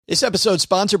This episode is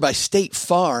sponsored by State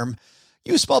Farm.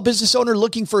 You a small business owner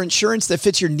looking for insurance that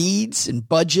fits your needs and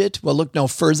budget? Well, look no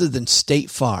further than State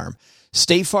Farm.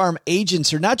 State Farm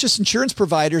agents are not just insurance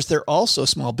providers, they're also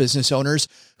small business owners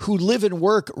who live and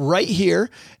work right here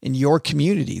in your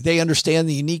community. They understand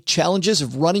the unique challenges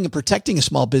of running and protecting a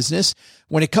small business.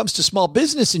 When it comes to small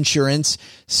business insurance,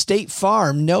 State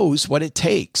Farm knows what it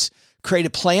takes. Create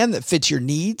a plan that fits your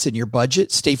needs and your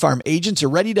budget. State Farm agents are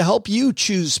ready to help you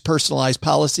choose personalized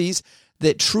policies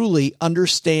that truly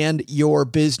understand your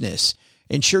business.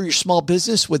 Insure your small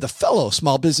business with a fellow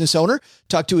small business owner.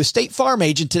 Talk to a State Farm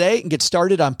agent today and get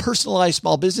started on personalized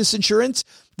small business insurance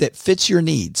that fits your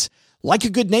needs. Like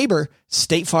a good neighbor,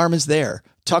 State Farm is there.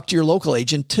 Talk to your local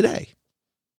agent today.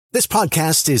 This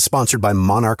podcast is sponsored by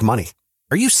Monarch Money.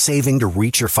 Are you saving to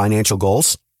reach your financial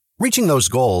goals? Reaching those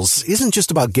goals isn't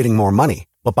just about getting more money,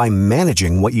 but by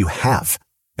managing what you have.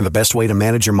 And the best way to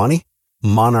manage your money?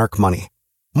 Monarch Money.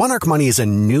 Monarch Money is a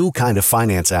new kind of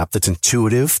finance app that's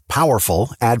intuitive,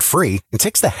 powerful, ad-free, and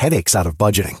takes the headaches out of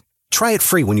budgeting. Try it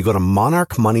free when you go to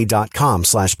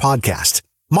monarchmoney.com/podcast.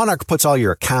 Monarch puts all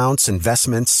your accounts,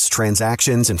 investments,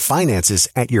 transactions, and finances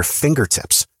at your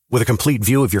fingertips. With a complete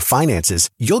view of your finances,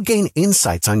 you'll gain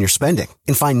insights on your spending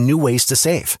and find new ways to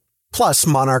save. Plus,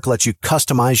 Monarch lets you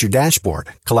customize your dashboard,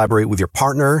 collaborate with your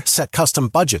partner, set custom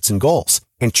budgets and goals,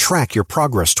 and track your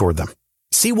progress toward them.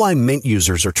 See why Mint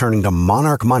users are turning to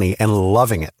Monarch Money and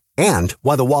loving it, and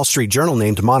why the Wall Street Journal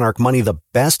named Monarch Money the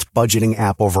best budgeting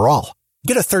app overall.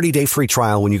 Get a 30-day free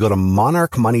trial when you go to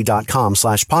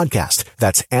monarchmoney.com/podcast.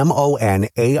 That's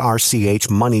MONARCH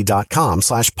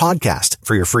money.com/podcast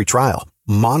for your free trial.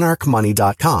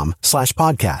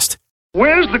 monarchmoney.com/podcast.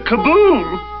 Where's the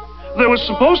kaboom? There was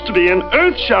supposed to be an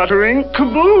earth-shattering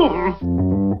kaboom.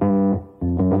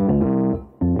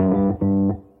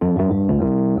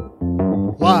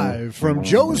 Live from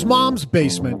Joe's mom's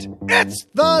basement, it's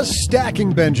the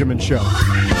Stacking Benjamin Show.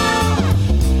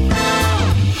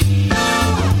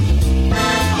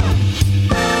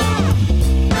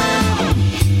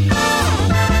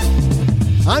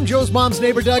 I'm Joe's mom's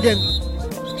neighbor, Doug, and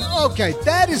okay,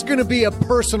 that is going to be a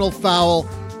personal foul.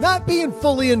 Not being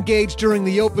fully engaged during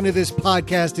the open of this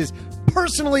podcast is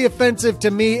personally offensive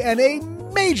to me and a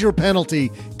major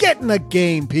penalty. Get in the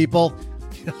game, people.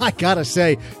 I gotta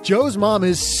say, Joe's mom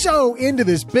is so into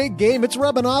this big game, it's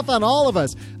rubbing off on all of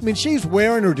us. I mean, she's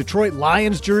wearing her Detroit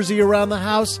Lions jersey around the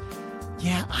house.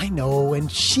 Yeah, I know,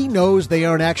 and she knows they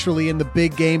aren't actually in the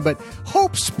big game, but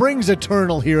hope springs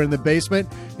eternal here in the basement,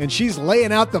 and she's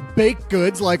laying out the baked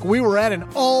goods like we were at an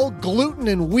all-gluten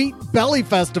and wheat belly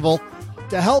festival.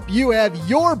 To help you have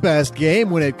your best game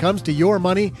when it comes to your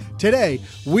money, today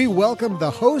we welcome the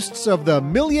hosts of the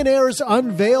Millionaires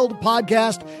Unveiled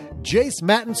podcast, Jace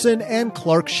Mattinson and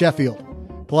Clark Sheffield.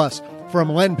 Plus, from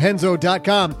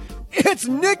lenpenzo.com, it's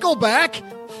Nickelback!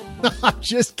 I'm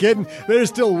just kidding. They're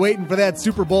still waiting for that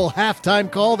Super Bowl halftime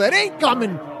call that ain't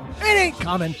coming. It ain't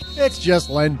coming. It's just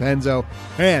Len Penzo.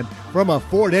 And from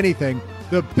Afford Anything,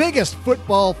 the biggest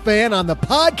football fan on the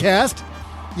podcast.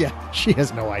 Yeah, she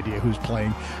has no idea who's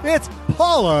playing. It's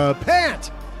Paula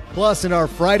Pant. Plus, in our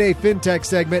Friday FinTech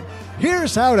segment,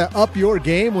 here's how to up your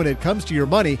game when it comes to your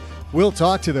money. We'll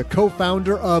talk to the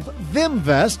co-founder of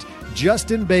Vimvest,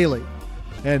 Justin Bailey.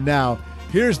 And now,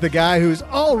 here's the guy who's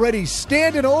already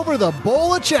standing over the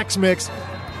bowl of Chex Mix,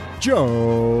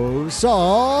 Joe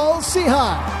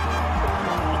Saul-Sehy.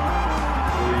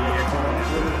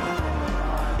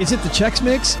 Is it the Chex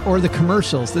Mix or the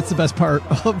commercials? That's the best part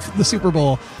of the Super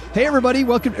Bowl. Hey, everybody.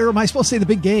 Welcome. Or am I supposed to say the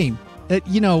big game? They're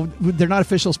not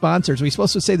official sponsors. Are we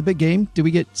supposed to say the big game? Do we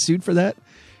get sued for that?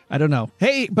 I don't know.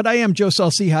 Hey, but I am Joe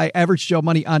Saul-Sehy, Average Joe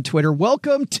Money on Twitter.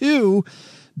 Welcome to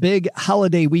big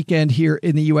holiday weekend here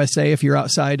in the USA. If you're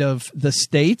outside of the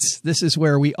States, this is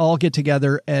where we all get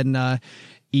together and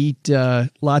eat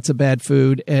lots of bad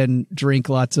food and drink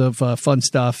lots of fun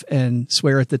stuff and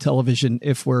swear at the television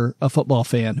if we're a football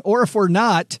fan. Or if we're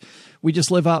not, we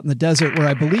just live out in the desert where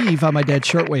I believe on my dad's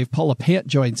shortwave, Paula Pant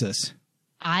joins us.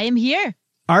 I am here.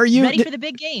 Are you ready for the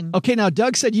big game? Okay, now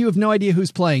Doug said you have no idea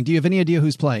who's playing. Do you have any idea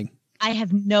who's playing? I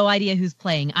have no idea who's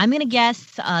playing. I'm going to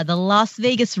guess the Las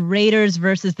Vegas Raiders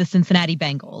versus the Cincinnati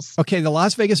Bengals. Okay, the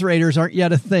Las Vegas Raiders aren't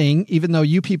yet a thing, even though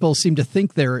you people seem to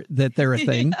think they're a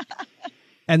thing.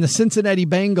 And the Cincinnati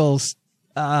Bengals,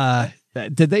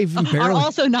 did they even barely... are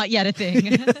also not yet a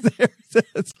thing.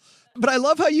 But I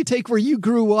love how you take where you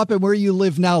grew up and where you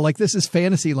live now. Like this is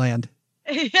fantasy land.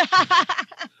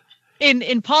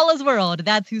 In Paula's world,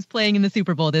 that's who's playing in the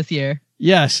Super Bowl this year.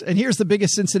 Yes. And here's the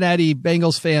biggest Cincinnati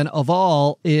Bengals fan of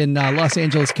all in Los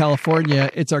Angeles, California.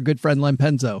 It's our good friend Len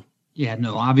Penzo. Yeah,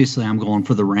 no, obviously I'm going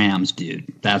for the Rams,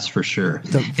 dude. That's for sure.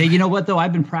 Hey, you know what, though?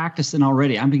 I've been practicing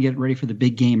already. I've been getting ready for the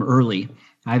big game early.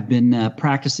 I've been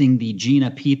practicing the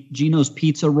Gino's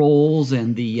pizza rolls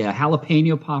and the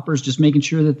jalapeno poppers, just making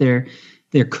sure that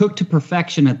they're cooked to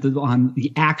perfection on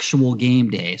the actual game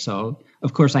day. So,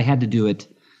 of course, I had to do it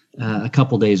a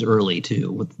couple days early,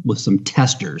 too, with some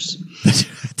testers.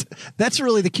 That's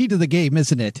really the key to the game,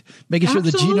 isn't it? Making sure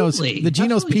the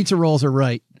Gino's pizza rolls are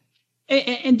right.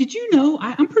 And did you know,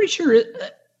 I'm pretty sure,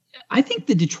 I think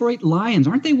the Detroit Lions,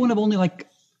 aren't they one of only like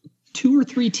 2 or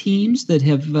 3 teams that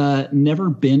have never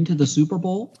been to the Super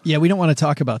Bowl? Yeah, we don't want to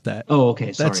talk about that. Oh,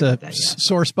 okay. Sorry That's a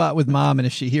sore spot with Mom, and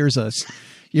if she hears us,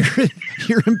 you're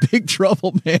in big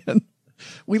trouble, man.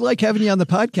 We like having you on the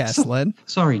podcast, Len.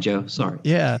 Sorry, Joe. Sorry.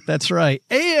 Yeah, that's right.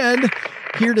 And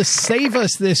here to save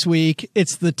us this week,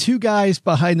 it's the 2 guys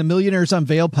behind the Millionaires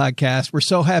Unveiled podcast. We're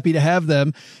so happy to have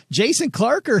them. Jason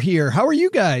Clark are here. How are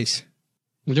you guys?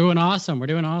 We're doing awesome.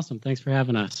 Thanks for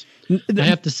having us. I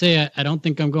have to say, I don't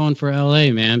think I'm going for LA,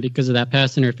 man, because of that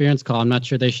pass interference call. I'm not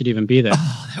sure they should even be there.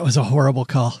 Oh, that was a horrible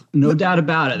call. No doubt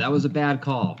about it. That was a bad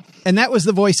call. And that was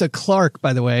the voice of Clark,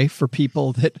 by the way, for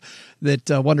people that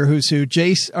wonder who's who.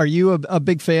 Jace, are you a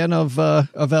big fan of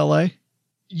LA?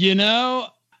 You know,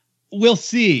 we'll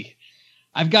see.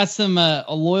 I've got some a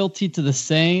loyalty to the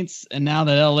Saints, and now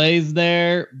that LA's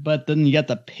there, but then you got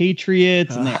the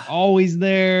Patriots, and they're always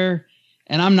there.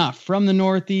 And I'm not from the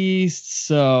Northeast,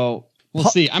 so we'll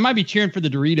see. I might be cheering for the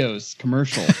Doritos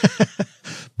commercial.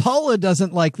 Paula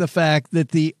doesn't like the fact that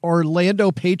the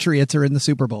Orlando Patriots are in the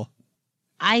Super Bowl.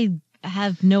 I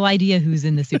have no idea who's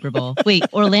in the Super Bowl. Wait,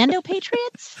 Orlando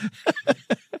Patriots?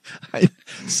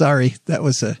 Sorry, that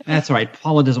was a... That's all right.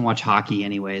 Paula doesn't watch hockey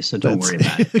anyway, so don't worry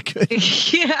about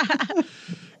it. Yeah.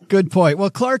 Good point. Well,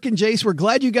 Clark and Jace, we're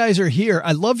glad you guys are here.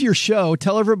 I love your show.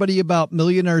 Tell everybody about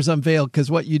Millionaires Unveiled,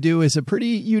 because what you do is a pretty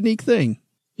unique thing.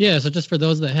 Yeah, so just for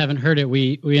those that haven't heard it,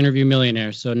 we interview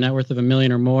millionaires, so net worth of $1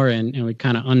 million or more, and we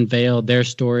kind of unveil their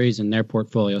stories and their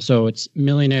portfolio. So it's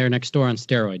Millionaire Next Door on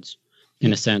steroids,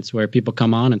 in a sense, where people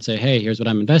come on and say, hey, here's what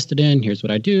I'm invested in, here's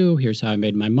what I do, here's how I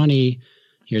made my money,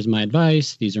 here's my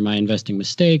advice, these are my investing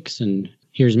mistakes, and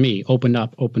here's me,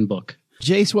 open book.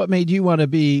 Jace, what made you want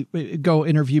to go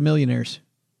interview millionaires?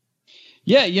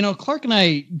 Yeah, you know, Clark and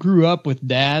I grew up with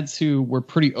dads who were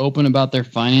pretty open about their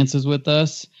finances with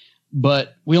us,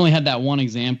 but we only had that one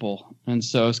example. And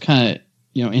so it's kind of,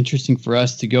 you know, interesting for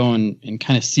us to go and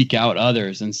kind of seek out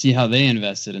others and see how they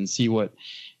invested and see what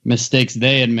mistakes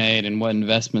they had made and what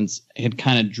investments had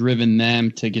kind of driven them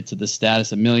to get to the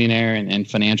status of millionaire and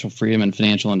financial freedom and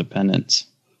financial independence.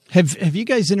 Have you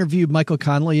guys interviewed Michael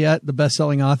Connelly yet, the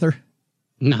best-selling author?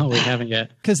 No, we haven't yet.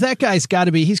 Because that guy's got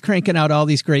to be, he's cranking out all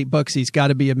these great books. He's got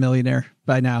to be a millionaire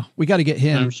by now. We got to get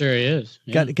him. I'm sure he is.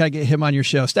 Yeah. Got to get him on your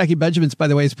show. Stacking Benjamins, by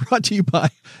the way, is brought to you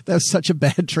by, that was such a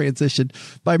bad transition,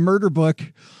 by Murder Book,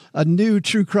 a new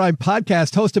true crime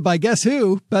podcast hosted by, guess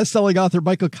who? Best-selling author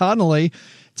Michael Connelly.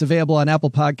 It's available on Apple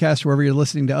Podcasts, wherever you're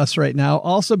listening to us right now.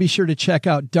 Also, be sure to check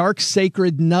out Dark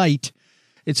Sacred Night.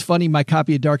 It's funny, my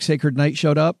copy of Dark Sacred Night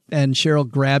showed up, and Cheryl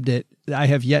grabbed it. I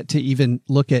have yet to even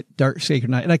look at Dark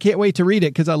Sacred Night, and I can't wait to read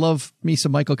it because I love me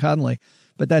some Michael Connelly.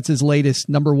 But that's his latest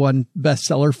 #1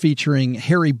 bestseller featuring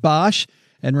Harry Bosch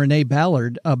and Renee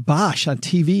Ballard. Bosch on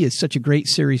TV is such a great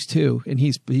series too, and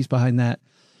he's behind that.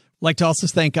 I'd like to also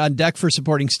thank On Deck for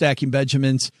supporting Stacking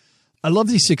Benjamins. I love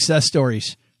these success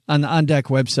stories on the On Deck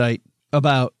website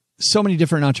about so many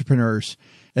different entrepreneurs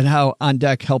and how On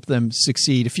Deck helped them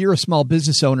succeed. If you're a small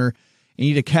business owner and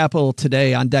you need a capital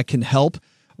today, On Deck can help.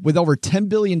 With over $10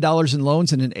 billion in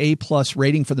loans and an A+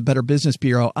 rating for the Better Business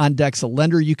Bureau, On Deck's a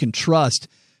lender you can trust.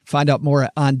 Find out more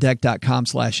at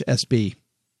ondeck.com/SB.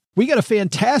 We got a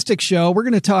fantastic show. We're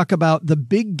going to talk about the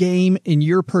big game in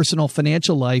your personal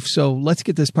financial life. So let's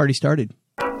get this party started.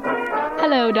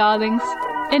 Hello, darlings.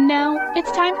 And now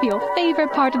it's time for your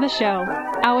favorite part of the show,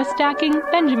 our Stacking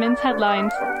Benjamins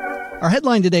headlines. Our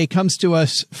headline today comes to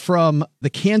us from the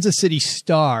Kansas City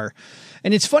Star.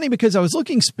 And it's funny because I was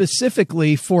looking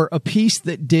specifically for a piece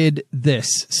that did this.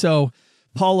 So,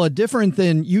 Paula, different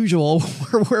than usual,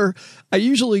 where I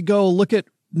usually go look at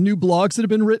new blogs that have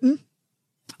been written.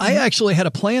 I actually had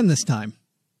a plan this time.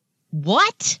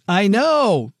 What? I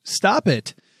know. Stop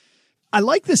it. I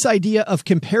like this idea of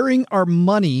comparing our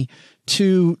money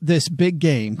to this big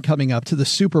game coming up, to the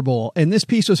Super Bowl. And this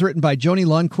piece was written by Joni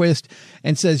Lundquist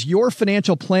and says, your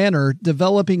financial planner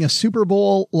developing a Super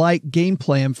Bowl-like game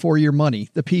plan for your money.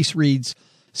 The piece reads,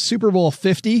 Super Bowl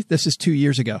 50. This is 2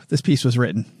 years ago. This piece was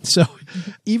written. So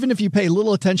even if you pay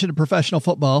little attention to professional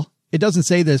football, it doesn't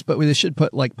say this, but we should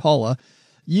put like Paula,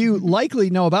 You likely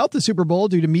know about the Super Bowl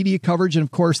due to media coverage and,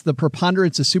 of course, the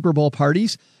preponderance of Super Bowl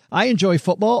parties. I enjoy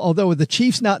football, although with the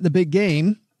Chiefs not in the big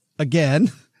game,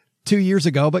 again, 2 years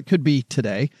ago, but could be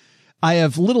today, I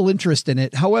have little interest in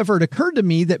it. However, it occurred to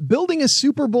me that building a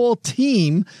Super Bowl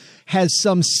team has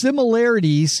some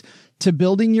similarities to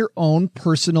building your own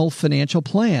personal financial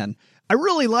plan. I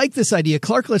really like this idea.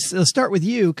 Clark, let's start with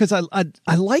you, because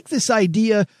I like this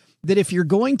idea that if you're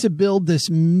going to build this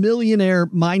millionaire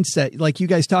mindset, like you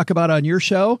guys talk about on your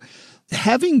show,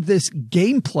 having this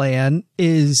game plan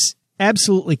is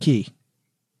absolutely key.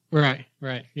 Right.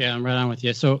 Yeah, I'm right on with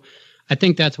you. So I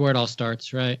think that's where it all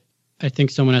starts, right? I think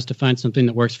someone has to find something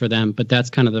that works for them, but that's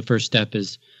kind of the first step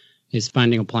is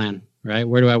finding a plan, right?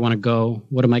 Where do I want to go?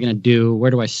 What am I going to do?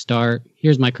 Where do I start?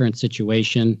 Here's my current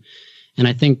situation. And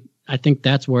I think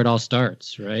that's where it all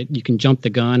starts, right? You can jump the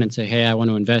gun and say, hey, I want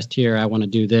to invest here. I want to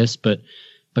do this, but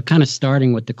kind of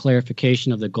starting with the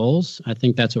clarification of the goals, I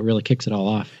think that's what really kicks it all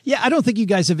off. Yeah, I don't think you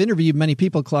guys have interviewed many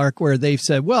people, Clark, where they've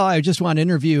said, well, I just want to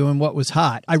interview and what was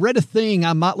hot. I read a thing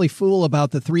on Motley Fool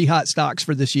about the 3 hot stocks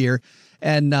for this year,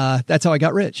 and that's how I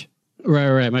got rich.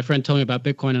 Right. My friend told me about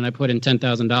Bitcoin, and I put in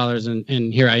 $10,000,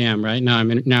 and here I am, right?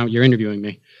 Now you're interviewing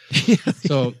me.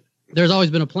 So there's always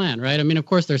been a plan, right? I mean, of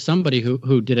course, there's somebody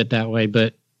who did it that way,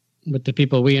 but with the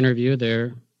people we interview,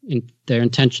 they're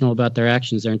intentional about their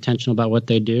actions. They're intentional about what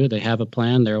they do. They have a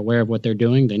plan. They're aware of what they're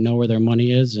doing. They know where their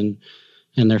money is, and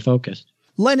they're focused.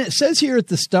 Len, it says here at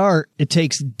the start, it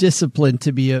takes discipline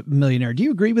to be a millionaire. Do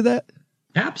you agree with that?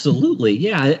 Absolutely.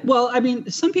 Yeah. Well, I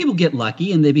mean, some people get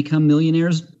lucky and they become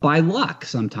millionaires by luck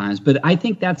sometimes, but I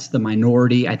think that's the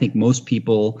minority. I think most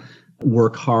people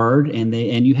work hard and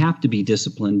you have to be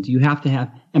disciplined. You have to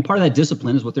have, and part of that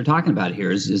discipline is what they're talking about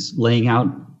here is laying out,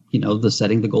 the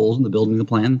setting the goals and the building the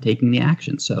plan, taking the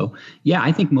action. So yeah,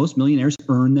 I think most millionaires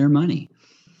earn their money.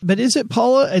 But is it,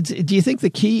 Paula, do you think the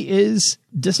key is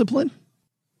discipline?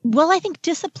 Well, I think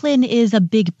discipline is a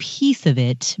big piece of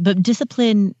it, but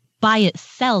discipline by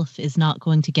itself is not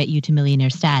going to get you to millionaire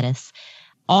status.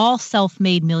 All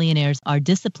self-made millionaires are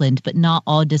disciplined, but not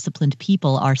all disciplined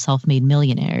people are self-made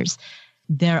millionaires.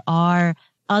 There are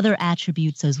other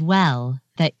attributes as well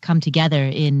that come together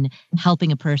in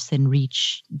helping a person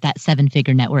reach that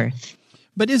 7-figure net worth.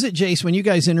 But is it, Jace, when you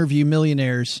guys interview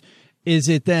millionaires, is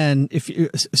it then,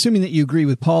 assuming that you agree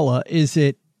with Paula, is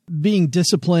it being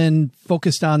disciplined,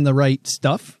 focused on the right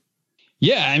stuff?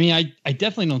 Yeah, I mean, I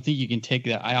definitely don't think you can take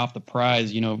that eye off the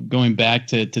prize, going back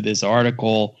to this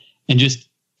article and just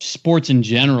sports in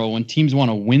general, when teams want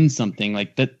to win something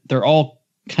like that, they're all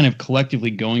kind of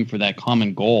collectively going for that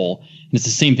common goal. And it's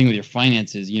the same thing with your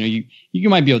finances. You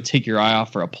might be able to take your eye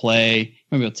off for a play, you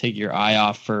might be able to take your eye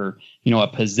off for, a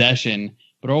possession.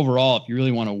 But overall, if you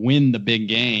really want to win the big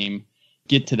game,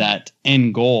 get to that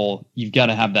end goal, you've got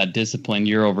to have that discipline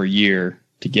year over year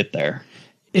to get there.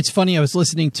 It's funny. I was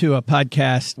listening to a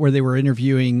podcast where they were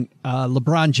interviewing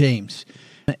LeBron James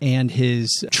and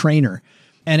his trainer.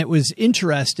 And it was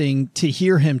interesting to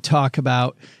hear him talk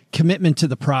about commitment to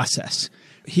the process.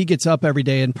 He gets up every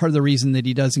day, and part of the reason that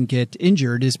he doesn't get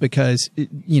injured is because,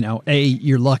 A,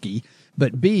 you're lucky,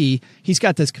 but B, he's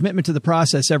got this commitment to the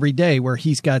process every day where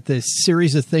he's got this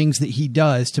series of things that he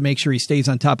does to make sure he stays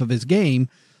on top of his game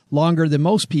longer than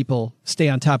most people stay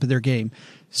on top of their game.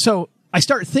 So I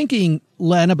start thinking,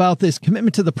 Len, about this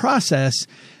commitment to the process,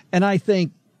 and I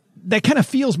think that kind of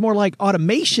feels more like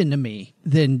automation to me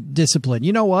than discipline.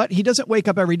 You know what? He doesn't wake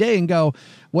up every day and go,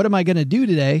 what am I going to do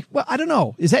today? Well, I don't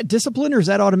know. Is that discipline or is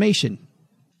that automation?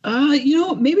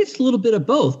 Maybe it's a little bit of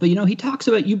both. But, he talks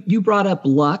about, you brought up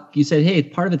luck. You said, hey,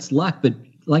 part of it's luck. But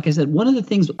like I said, one of the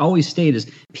things I always state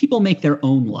is people make their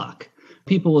own luck.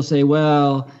 People will say,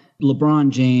 well,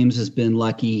 LeBron James has been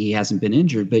lucky. He hasn't been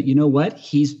injured. But you know what?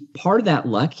 He's part of that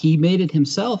luck. He made it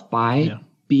himself by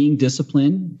being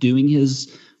disciplined, doing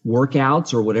his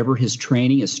workouts or whatever, his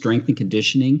training, his strength and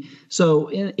conditioning. So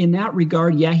in that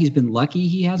regard, yeah, he's been lucky.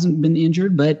 He hasn't been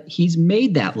injured, but he's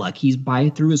made that luck. He's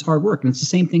through his hard work. And it's the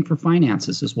same thing for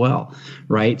finances as well,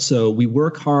 right? So we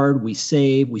work hard, we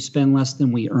save, we spend less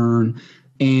than we earn.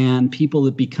 And people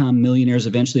that become millionaires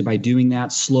eventually by doing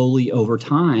that slowly over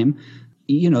time,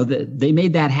 they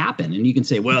made that happen. And you can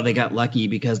say, well, they got lucky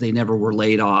because they never were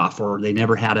laid off or they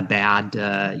never had a bad,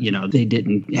 they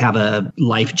didn't have a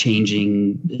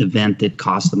life-changing event that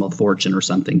cost them a fortune or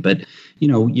something. But,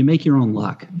 you make your own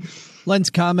luck. Len's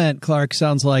comment, Clark,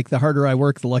 sounds like the harder I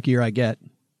work, the luckier I get.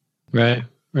 Right.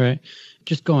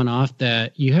 Just going off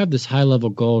that, you have this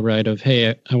high-level goal, right, of,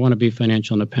 hey, I want to be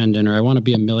financial independent, or I want to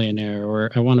be a millionaire, or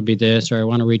I want to be this, or I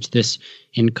want to reach this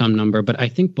income number. But I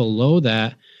think below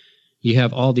that, you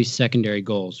have all these secondary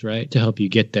goals, right, to help you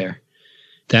get there.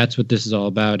 that's what this is all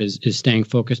about, is staying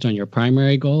focused on your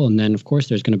primary goal. And then, of course,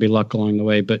 there's going to be luck along the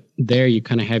way. But there you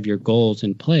kind of have your goals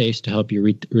in place to help you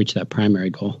reach that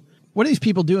primary goal. What are these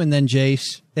people doing then,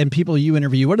 Jace, and people you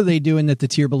interview? What are they doing that the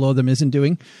tier below them isn't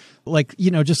doing? Like,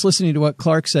 just listening to what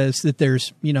Clark says, that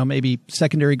there's, maybe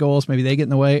secondary goals, maybe they get in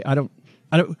the way. I don't.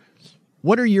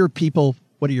 What are your people?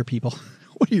 What are your people?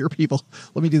 What are your people?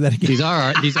 Let me do that again. These are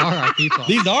our people.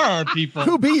 These are our people.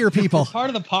 Who be your people? Part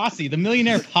of the posse, the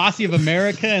millionaire posse of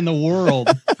America and the world.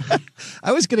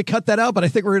 I was going to cut that out, but I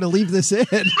think we're going to leave this in.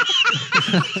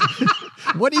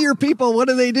 What are your people? What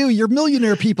do they do? Your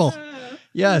millionaire people.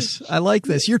 Yes, I like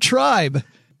this. Your tribe.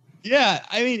 Yeah,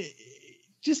 I mean,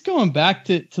 just going back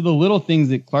to the little things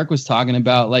that Clark was talking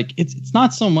about, like it's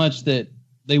not so much that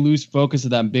they lose focus of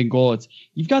that big goal. It's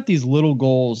you've got these little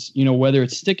goals, whether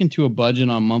it's sticking to a budget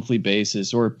on a monthly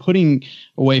basis or putting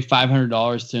away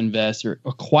 $500 to invest or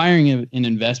acquiring an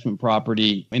investment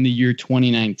property in the year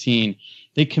 2019.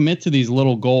 They commit to these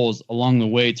little goals along the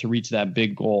way to reach that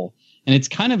big goal. And it's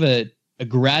kind of a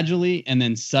gradually and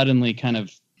then suddenly kind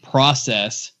of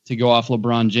process, to go off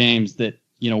LeBron James, that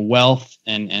wealth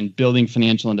and building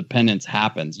financial independence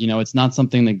happens. It's not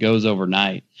something that goes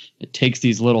overnight. It takes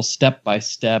these little step by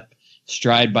step,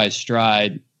 stride by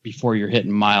stride before you're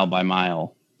hitting mile by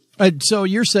mile. So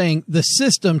you're saying the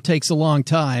system takes a long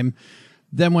time.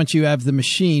 Then once you have the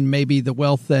machine, maybe the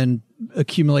wealth then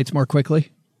accumulates more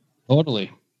quickly.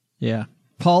 Totally. Yeah.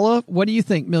 Paula, what do you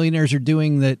think millionaires are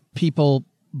doing that people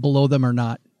below them are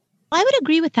not? I would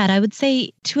agree with that. I would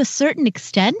say to a certain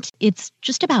extent, it's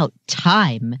just about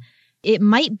time. It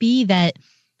might be that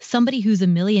somebody who's a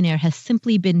millionaire has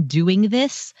simply been doing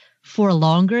this for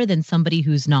longer than somebody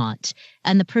who's not.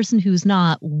 And the person who's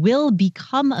not will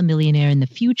become a millionaire in the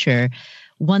future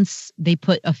once they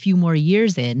put a few more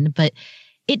years in. But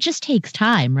it just takes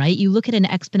time, right? You look at an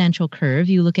exponential curve,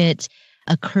 you look at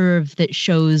a curve that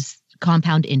shows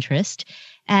compound interest,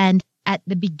 and at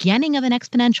the beginning of an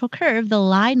exponential curve, the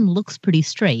line looks pretty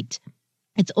straight.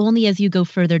 It's only as you go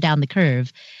further down the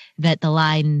curve that the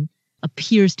line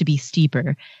appears to be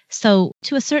steeper. So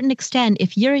to a certain extent,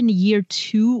 if you're in year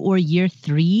 2 or year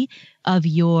 3 of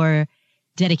your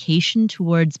dedication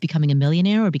towards becoming a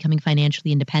millionaire or becoming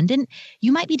financially independent,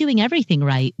 you might be doing everything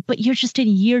right, but you're just in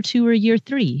year 2 or year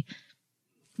 3.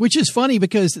 Which is funny,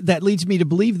 because that leads me to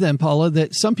believe then, Paula,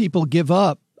 that some people give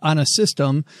up on a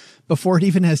system before it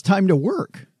even has time to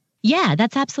work. Yeah,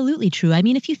 that's absolutely true. I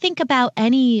mean, if you think about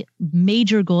any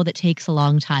major goal that takes a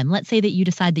long time, let's say that you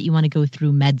decide that you want to go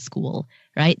through med school,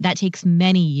 right? That takes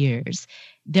many years.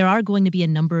 There are going to be a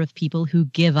number of people who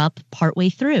give up partway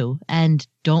through and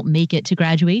don't make it to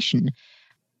graduation.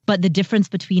 But the difference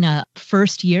between a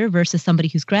first year versus somebody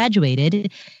who's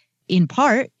graduated, in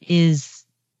part, is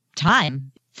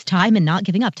time. It's time and not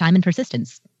giving up, time and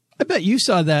persistence. I bet you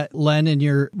saw that, Len,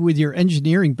 with your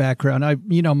engineering background.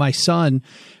 My son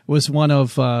was one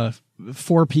of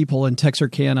 4 people in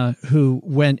Texarkana who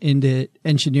went into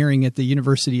engineering at the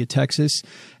University of Texas,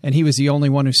 and he was the only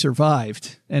one who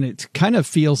survived. And it kind of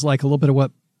feels like a little bit of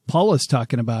what Paula's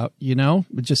talking about,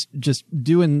 just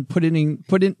putting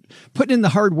in the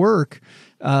hard work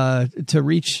to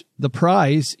reach the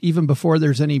prize, even before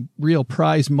there's any real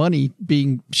prize money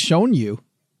being shown you.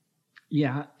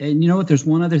 Yeah. And you know what? There's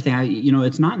one other thing.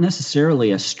 It's not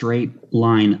necessarily a straight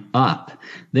line up.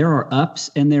 There are ups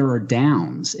and there are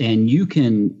downs, and you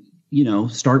can,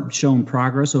 start showing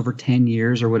progress over 10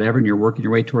 years or whatever, and you're working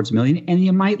your way towards a million, and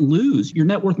you might lose. Your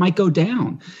net worth might go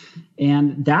down.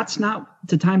 And that's not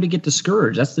the time to get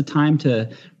discouraged. That's the time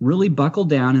to really buckle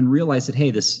down and realize that,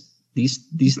 hey,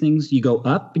 these things, you go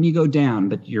up and you go down,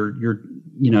 but you're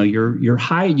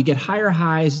high, you get higher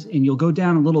highs and you'll go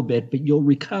down a little bit, but you'll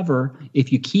recover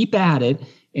if you keep at it,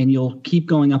 and you'll keep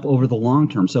going up over the long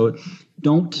term. So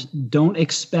don't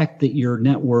expect that your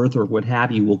net worth or what have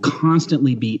you will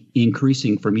constantly be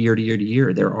increasing from year to year to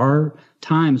year. There are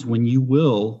times when you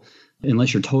will,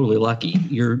 unless you're totally lucky,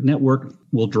 your net worth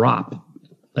will drop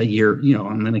a year,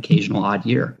 on an occasional odd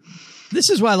year. This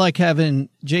is why I like having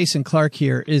Jason Clark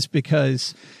here, is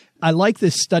because I like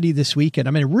this study this weekend.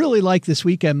 I really like this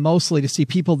weekend mostly to see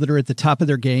people that are at the top of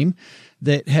their game,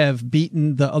 that have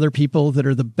beaten the other people that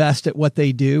are the best at what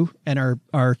they do and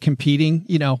are competing,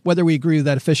 whether we agree with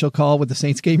that official call with the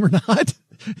Saints game or not.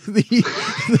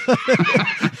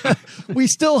 We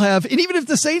still have, and even if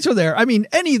the Saints are there,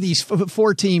 any of these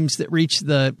 4 teams that reach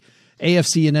the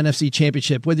AFC and NFC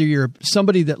championship, whether you're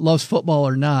somebody that loves football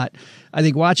or not, I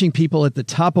think watching people at the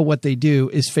top of what they do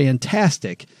is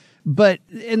fantastic.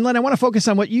 And Len, I want to focus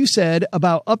on what you said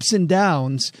about ups and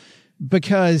downs,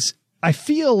 because I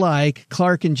feel like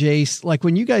Clark and Jace, like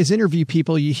when you guys interview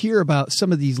people, you hear about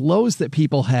some of these lows that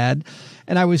people had.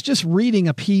 And I was just reading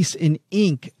a piece in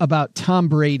Inc. about Tom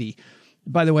Brady.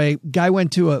 By the way, guy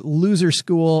went to a loser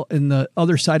school in the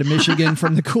other side of Michigan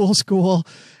from the cool school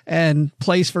and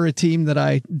plays for a team that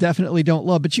I definitely don't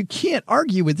love, but you can't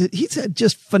argue with it. He's had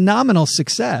just phenomenal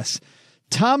success.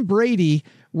 Tom Brady,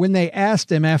 when they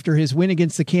asked him after his win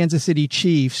against the Kansas City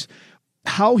Chiefs,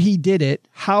 how he did it,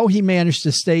 how he managed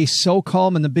to stay so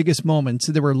calm in the biggest moments.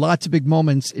 There were lots of big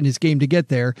moments in his game to get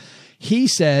there. He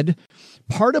said,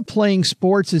 part of playing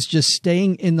sports is just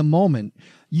staying in the moment.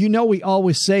 You know, we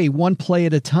always say one play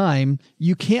at a time.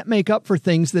 You can't make up for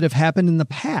things that have happened in the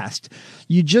past.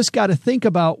 You just got to think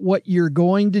about what you're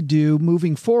going to do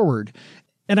moving forward.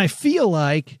 And I feel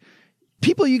like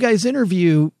people you guys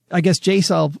interview, I guess, Jace,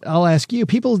 I'll ask you,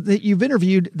 people that you've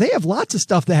interviewed, they have lots of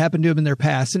stuff that happened to them in their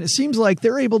past. And it seems like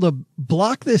they're able to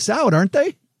block this out, aren't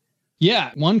they?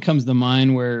 Yeah. One comes to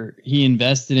mind where he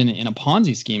invested in a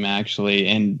Ponzi scheme, actually,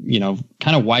 and,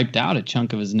 kind of wiped out a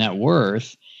chunk of his net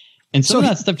worth. And some of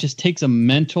that stuff just takes a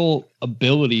mental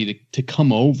ability to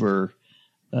come over,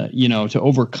 to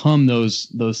overcome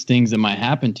those things that might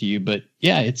happen to you. But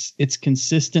yeah, it's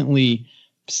consistently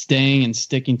staying and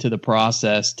sticking to the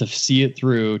process to see it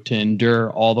through, to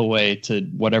endure all the way to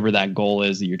whatever that goal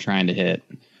is that you're trying to hit.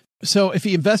 So if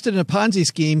he invested in a Ponzi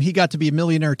scheme, he got to be a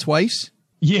millionaire twice?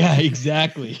 Yeah,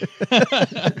 exactly.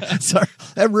 Sorry,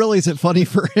 that really isn't funny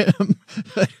for him.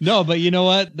 No, but you know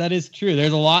what? That is true.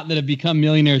 There's a lot that have become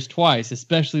millionaires twice,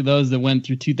 especially those that went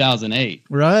through 2008.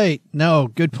 Right. No,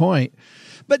 good point.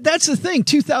 But that's the thing.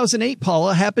 2008,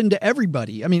 Paula, happened to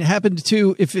everybody. I mean, it happened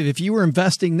to, if you were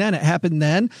investing then, it happened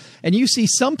then. And you see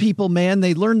some people, man,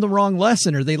 they learned the wrong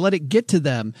lesson or they let it get to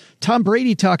them. Tom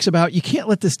Brady talks about you can't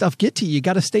let this stuff get to you. You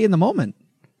got to stay in the moment.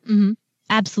 Mm-hmm.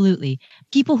 Absolutely.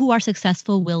 People who are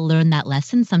successful will learn that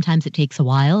lesson. Sometimes it takes a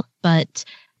while, but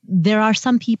there are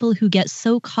some people who get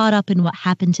so caught up in what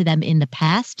happened to them in the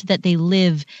past that they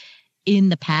live in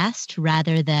the past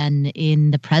rather than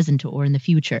in the present or in the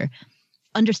future.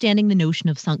 Understanding the notion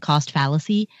of sunk cost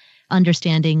fallacy,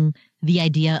 understanding the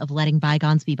idea of letting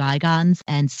bygones be bygones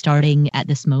and starting at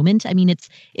this moment. I mean,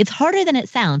 it's harder than it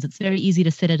sounds. It's very easy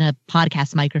to sit in a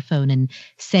podcast microphone and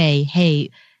say, hey,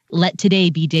 let today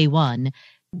be day one.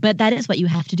 But that is what you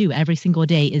have to do. Every single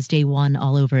day is day one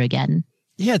all over again.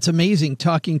 Yeah, it's amazing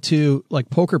talking to like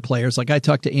poker players. Like I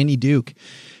talked to Annie Duke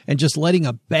and just letting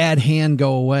a bad hand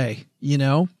go away,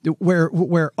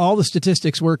 where all the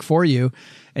statistics work for you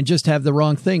and just have the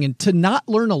wrong thing. And to not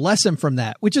learn a lesson from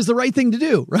that, which is the right thing to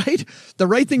do, right? The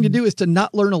right thing to do is to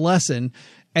not learn a lesson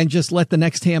and just let the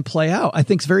next hand play out. I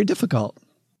think it's very difficult.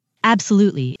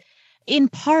 Absolutely. In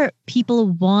part, people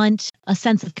want a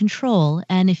sense of control.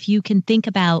 And if you can think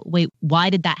about, wait, why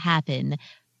did that happen?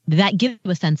 That gives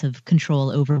you a sense of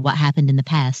control over what happened in the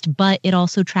past, but it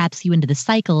also traps you into the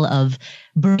cycle of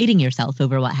berating yourself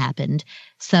over what happened.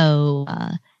 So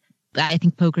I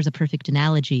think poker's a perfect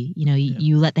analogy.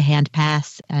 You let the hand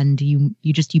pass and you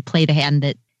play the hand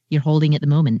that you're holding at the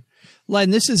moment. Len,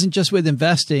 this isn't just with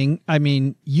investing. I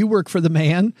mean, you work for the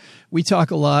man. We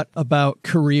talk a lot about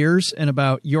careers and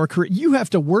about your career. You have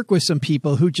to work with some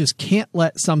people who just can't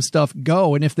let some stuff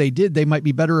go. And if they did, they might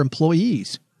be better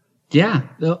employees. Yeah,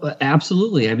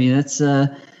 absolutely. I mean, that's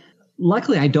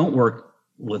luckily I don't work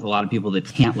with a lot of people that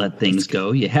can't let things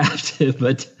go. You have to,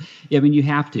 but I mean, you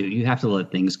have to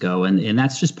let things go. And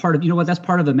that's just part of, that's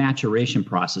part of the maturation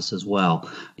process as well.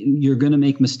 You're going to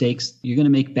make mistakes. You're going to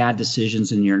make bad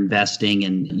decisions in your investing,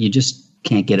 and you just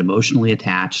can't get emotionally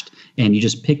attached. And you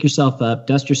just pick yourself up,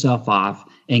 dust yourself off,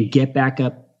 and get back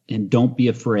up. And don't be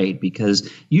afraid,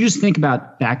 because you just think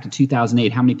about back to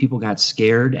 2008, how many people got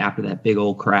scared after that big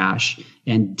old crash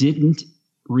and didn't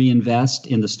reinvest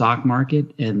in the stock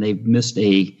market, and they've missed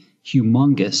a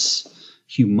humongous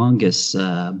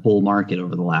bull market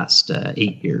over the last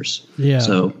 8 years. Yeah.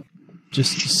 So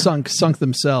just sunk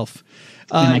themselves.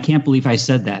 And I can't believe I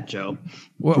said that, Joe,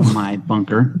 from my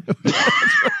bunker.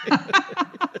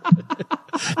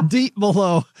 Deep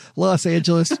below Los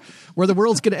Angeles, where the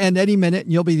world's going to end any minute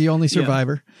and you'll be the only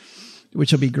survivor,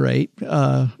 which will be great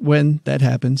when that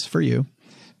happens for you.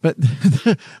 But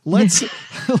let's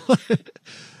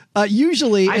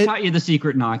usually I taught you the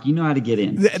secret knock. You know how to get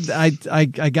in. I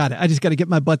got it. I just got to get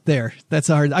my butt there. That's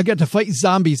hard. I got to fight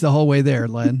zombies the whole way there,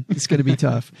 Len. It's going to be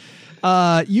tough.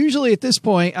 Usually at this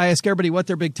point, I ask everybody what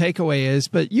their big takeaway is,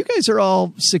 but you guys are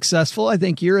all successful. I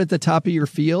think you're at the top of your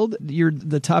field. You're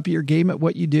the top of your game at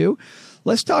what you do.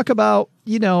 Let's talk about,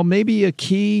 maybe a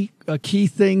key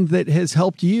thing that has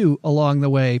helped you along the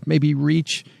way, maybe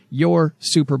reach your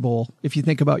Super Bowl, if you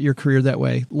think about your career that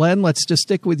way. Len, let's just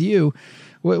stick with you.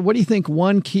 What do you think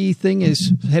one key thing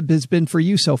has been for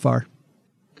you so far?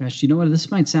 Gosh, you know what? This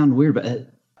might sound weird, but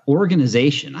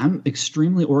organization. I'm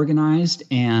extremely organized,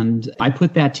 and I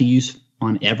put that to use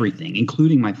on everything,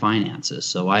 including my finances.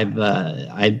 So I'm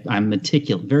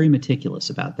very meticulous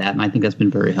about that, and I think that's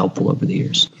been very helpful over the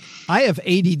years. I have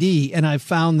ADD, and I've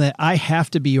found that I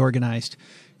have to be organized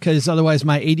because otherwise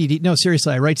my ADD, no,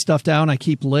 seriously, I write stuff down, I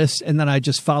keep lists, and then I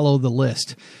just follow the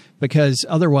list because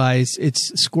otherwise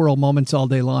it's squirrel moments all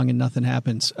day long and nothing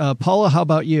happens. Paula, how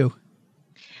about you?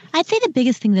 I'd say the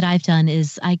biggest thing that I've done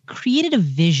is I created a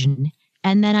vision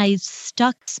and then I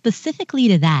stuck specifically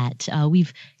to that.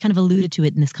 We've kind of alluded to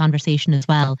it in this conversation as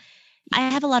well. I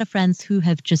have a lot of friends who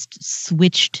have just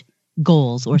switched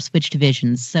goals or switched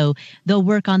visions. So they'll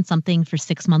work on something for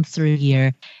 6 months or a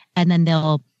year, and then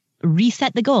they'll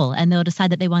reset the goal and they'll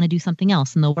decide that they want to do something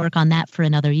else, and they'll work on that for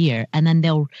another year. And then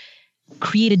they'll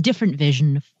create a different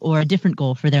vision or a different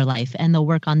goal for their life, and they'll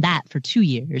work on that for 2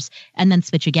 years and then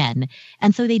switch again.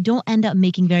 And so they don't end up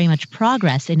making very much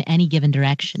progress in any given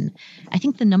direction. I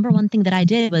think the number one thing that I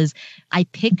did was I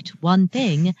picked one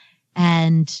thing,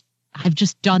 and I've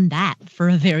just done that for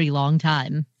a very long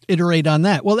time. Iterate on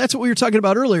that. Well, that's what we were talking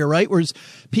about earlier, right? Whereas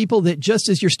people that just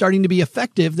as you're starting to be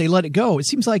effective, they let it go. It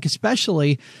seems like,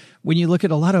 especially when you look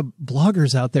at a lot of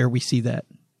bloggers out there, we see that.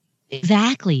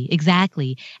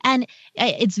 Exactly. And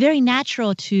it's very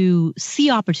natural to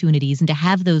see opportunities and to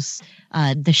have those,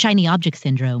 the shiny object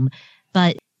syndrome.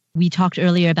 But we talked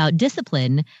earlier about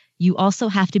discipline. You also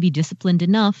have to be disciplined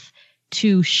enough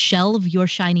to shelve your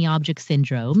shiny object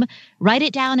syndrome, write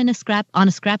it down on a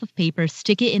scrap of paper,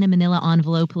 stick it in a manila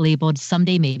envelope labeled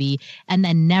someday maybe, and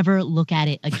then never look at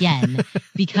it again.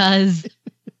 Because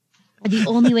the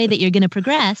only way that you're going to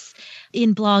progress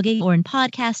in blogging or in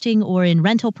podcasting or in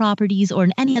rental properties or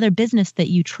in any other business that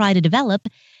you try to develop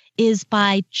is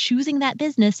by choosing that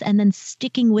business and then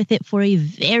sticking with it for a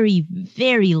very,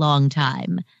 very long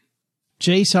time.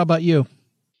 Jace, how about you?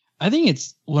 I think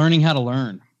it's learning how to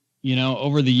learn.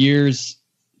 Over the years,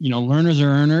 learners are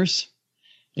earners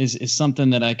is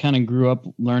something that I kind of grew up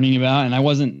learning about. And I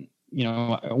wasn't,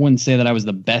 I wouldn't say that I was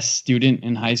the best student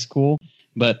in high school,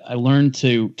 but I learned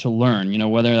to learn,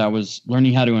 whether that was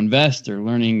learning how to invest or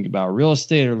learning about real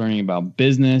estate or learning about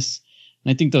business.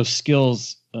 And I think those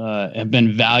skills have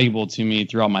been valuable to me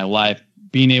throughout my life,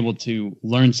 being able to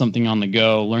learn something on the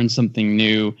go, learn something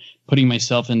new, putting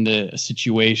myself into a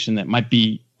situation that might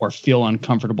be or feel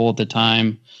uncomfortable at the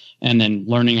time, and then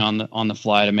learning on the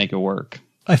fly to make it work.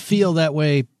 I feel that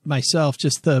way myself.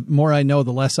 Just the more I know,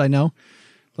 the less I know.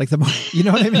 Like the more, you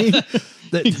know what I mean?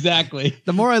 Exactly.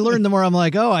 The more I learn, the more I'm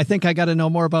like, oh, I think I got to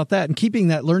know more about that. And keeping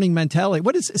that learning mentality.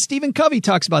 What is Stephen Covey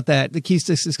talks about that? The keys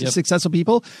to successful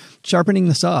people, sharpening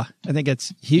the saw. I think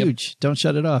it's huge. Yep. Don't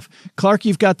shut it off. Clark,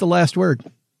 you've got the last word.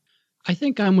 I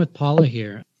think I'm with Paula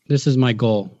here. This is my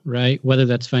goal, right? Whether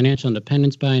that's financial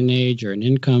independence by an age or an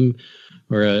income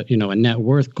or a net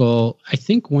worth goal. I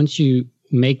think once you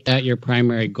make that your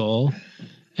primary goal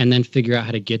and then figure out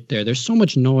how to get there, there's so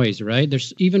much noise, right?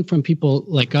 There's even from people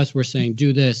like us, we're saying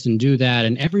do this and do that.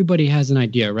 And everybody has an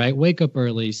idea, right? Wake up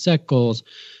early, set goals,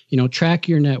 track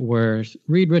your net worth,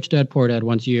 read Rich Dad Poor Dad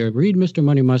once a year, read Mr.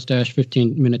 Money Mustache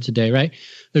 15 minutes a day, right?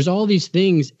 There's all these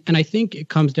things. And I think it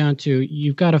comes down to,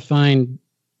 you've got to find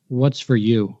what's for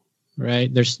you,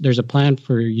 right? There's a plan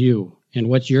for you and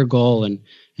what's your goal and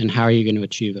how are you going to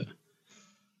achieve it?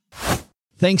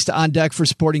 Thanks to On Deck for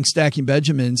supporting Stacking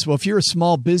Benjamins. Well, if you're a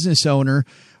small business owner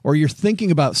or you're thinking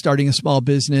about starting a small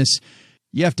business,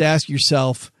 you have to ask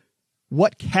yourself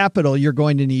what capital you're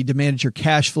going to need to manage your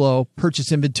cash flow,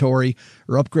 purchase inventory,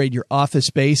 or upgrade your office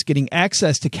space. Getting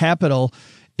access to capital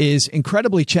is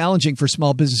incredibly challenging for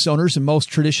small business owners, and most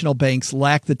traditional banks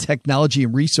lack the technology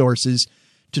and resources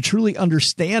to truly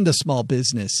understand a small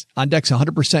business. On Deck's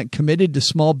 100% committed to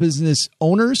small business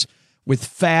owners with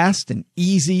fast and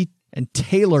easy and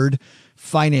tailored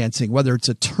financing. Whether it's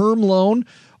a term loan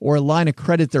or a line of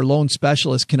credit, their loan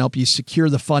specialist can help you secure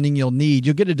the funding you'll need.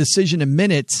 You'll get a decision in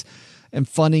minutes, and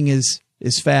funding is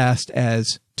fast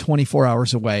as 24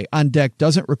 hours away. On Deck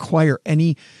doesn't require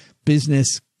any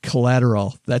business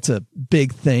collateral. That's a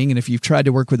big thing. And if you've tried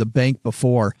to work with a bank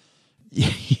before,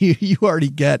 you already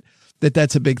get that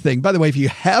that's a big thing. By the way, if you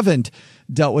haven't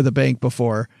dealt with a bank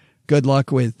before, good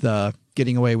luck with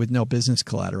getting away with no business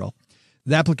collateral.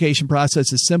 The application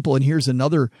process is simple, and here's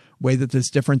another way that it's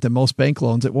different than most bank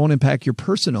loans. It won't impact your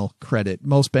personal credit.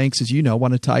 Most banks, as you know,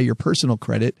 want to tie your personal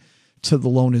credit to the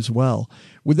loan as well.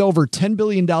 With over $10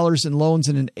 billion in loans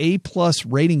and an A-plus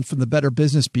rating from the Better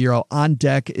Business Bureau, On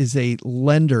Deck is a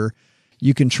lender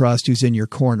you can trust who's in your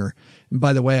corner. And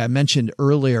by the way, I mentioned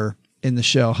earlier in the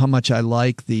show how much I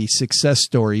like the success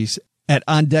stories at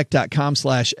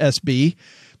ondeck.com/SB.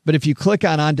 But if you click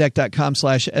on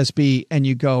ondeck.com/SB and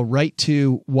you go right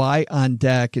to Why On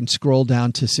Deck and scroll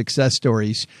down to success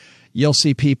stories, you'll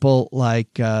see people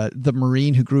like the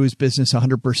Marine who grew his business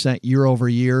 100% year over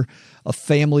year, a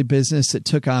family business that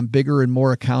took on bigger and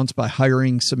more accounts by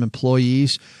hiring some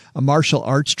employees, a martial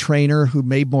arts trainer who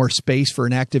made more space for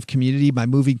an active community by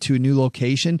moving to a new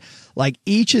location. Like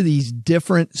each of these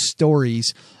different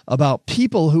stories about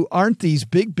people who aren't these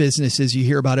big businesses you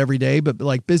hear about every day, but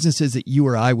like businesses that you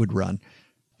or I would run.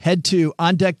 Head to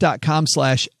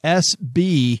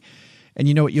ondeck.com/SB. And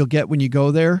you know what you'll get when you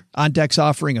go there? OnDeck's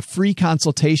offering a free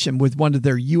consultation with one of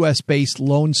their U.S.-based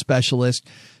loan specialists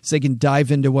so they can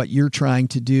dive into what you're trying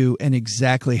to do and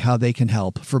exactly how they can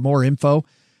help. For more info,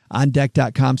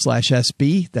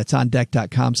 ondeck.com/SB. That's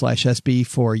ondeck.com/SB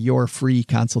for your free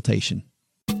consultation.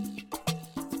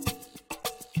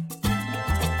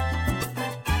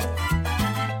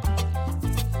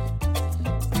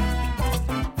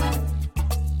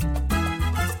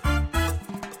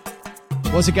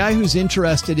 Well, as a guy who's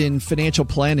interested in financial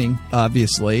planning,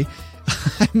 obviously,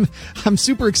 I'm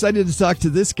super excited to talk to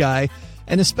this guy,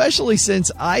 and especially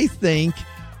since I think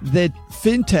that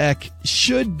fintech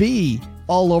should be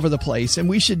all over the place, and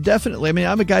we should definitely, I mean,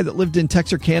 I'm a guy that lived in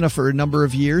Texarkana for a number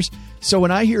of years, so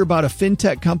when I hear about a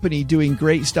fintech company doing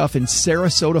great stuff in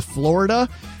Sarasota, Florida,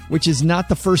 which is not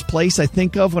the first place I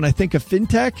think of when I think of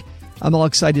fintech, I'm all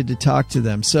excited to talk to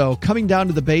them. So coming down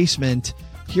to the basement,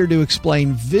 here to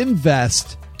explain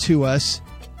Vimvest to us,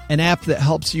 an app that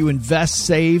helps you invest,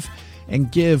 save, and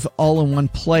give all in one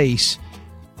place.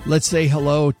 Let's say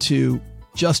hello to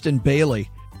Justin Bailey,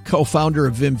 co-founder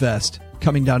of Vimvest,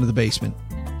 coming down to the basement.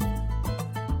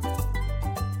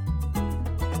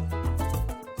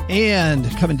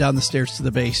 And coming down the stairs to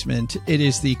the basement, it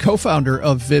is the co-founder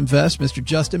of Vimvest, Mr.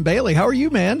 Justin Bailey. How are you,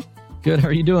 man? Good. How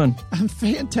are you doing? I'm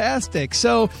fantastic.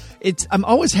 So I'm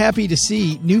always happy to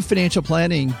see new financial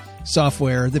planning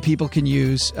software that people can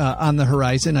use on the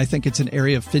horizon. I think it's an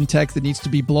area of fintech that needs to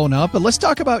be blown up. But let's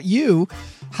talk about you.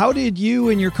 How did you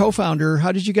and your co-founder,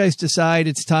 how did you guys decide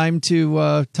it's time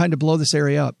to blow this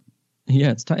area up?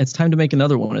 Yeah, it's time to make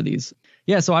another one of these.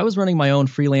 Yeah, so I was running my own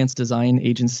freelance design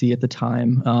agency at the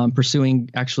time, pursuing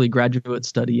actually graduate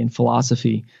study in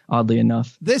philosophy, oddly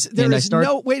enough. Wait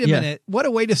a minute. What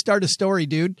a way to start a story,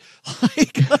 dude.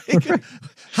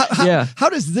 How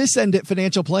does this end at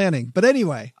financial planning? But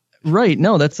anyway. Right.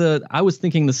 No, I was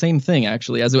thinking the same thing,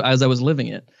 actually, as I was living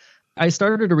it. I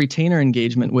started a retainer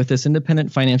engagement with this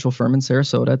independent financial firm in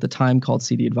Sarasota at the time called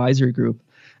CD Advisory Group.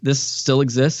 This still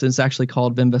exists. It's actually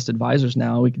called Vimvest Advisors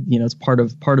now. It's part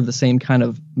of the same kind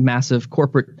of massive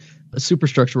corporate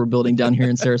superstructure we're building down here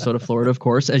in Sarasota, Florida, of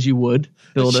course, as you would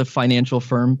build a financial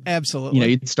firm. Absolutely.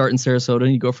 You'd start in Sarasota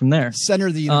and you go from there. Center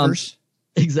of the universe.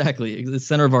 Exactly. The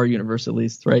center of our universe, at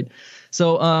least, right?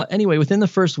 So anyway, within the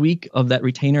first week of that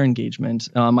retainer engagement,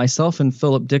 myself and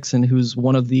Philip Dixon, who's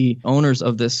one of the owners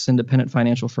of this independent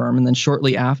financial firm, and then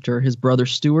shortly after, his brother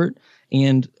Stuart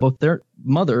and both their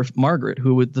mother, Margaret,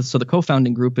 so the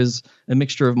co-founding group is a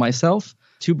mixture of myself,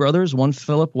 two brothers, one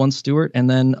Philip, one Stuart, and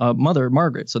then mother,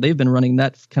 Margaret. So they've been running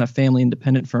that kind of family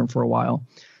independent firm for a while.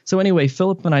 So anyway,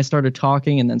 Philip and I started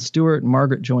talking, and then Stuart and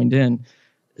Margaret joined in,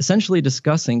 essentially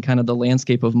discussing kind of the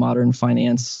landscape of modern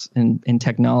finance and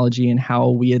technology and how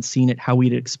we had seen it, how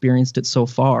we'd experienced it so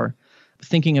far,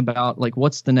 thinking about like,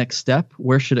 what's the next step?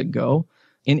 Where should it go?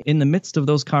 In the midst of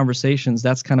those conversations,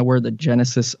 that's kind of where the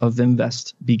genesis of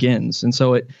Vimvest begins. And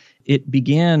so it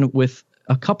began with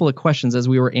a couple of questions as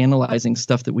we were analyzing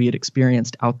stuff that we had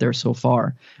experienced out there so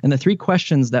far. And the three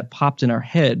questions that popped in our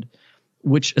head,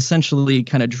 which essentially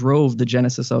kind of drove the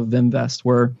genesis of Vimvest,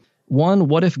 were: one,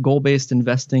 what if goal-based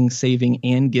investing, saving,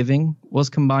 and giving was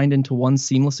combined into one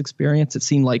seamless experience? It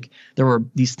seemed like there were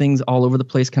these things all over the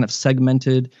place, kind of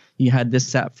segmented. You had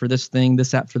this app for this thing,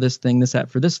 this app for this thing, this app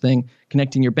for this thing,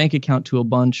 connecting your bank account to a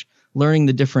bunch, learning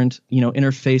the different,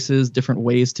 interfaces, different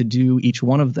ways to do each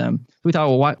one of them. We thought,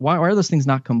 well, why are those things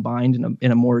not combined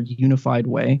in a more unified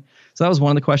way? So that was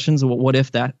one of the questions. What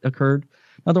if that occurred?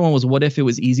 Another one was, what if it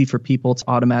was easy for people to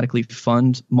automatically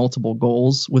fund multiple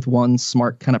goals with one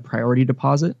smart kind of priority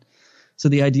deposit? So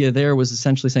the idea there was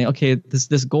essentially saying, okay,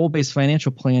 this goal-based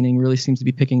financial planning really seems to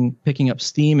be picking up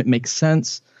steam. It makes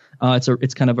sense.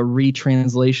 It's kind of a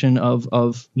retranslation of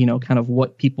kind of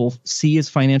what people see as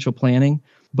financial planning.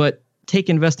 But take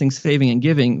investing, saving, and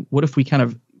giving. What if we kind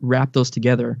of wrap those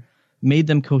together, made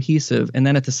them cohesive, and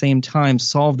then at the same time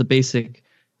solve the basic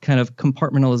kind of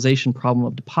compartmentalization problem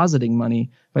of depositing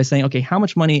money by saying, okay, how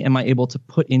much money am I able to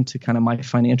put into kind of my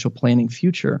financial planning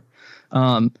future,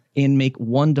 and make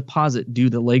one deposit do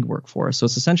the legwork for us. So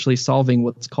it's essentially solving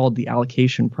what's called the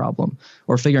allocation problem,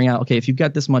 or figuring out, okay, if you've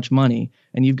got this much money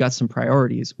and you've got some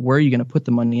priorities, where are you going to put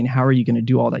the money and how are you going to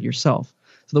do all that yourself?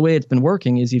 So the way it's been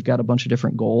working is you've got a bunch of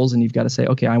different goals and you've got to say,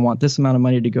 okay, I want this amount of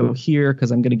money to go here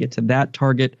because I'm going to get to that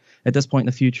target at this point in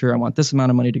the future. I want this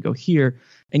amount of money to go here.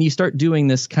 And you start doing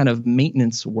this kind of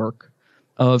maintenance work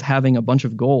of having a bunch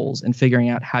of goals and figuring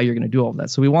out how you're going to do all of that.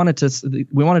 So we wanted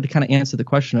to kind of answer the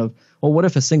question of, well, what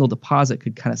if a single deposit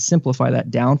could kind of simplify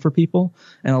that down for people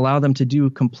and allow them to do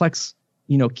complex,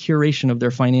 curation of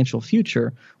their financial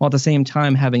future, while at the same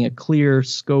time having a clear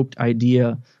scoped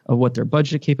idea of what their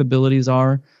budget capabilities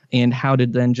are and how to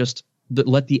then just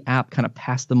let the app kind of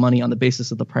pass the money on the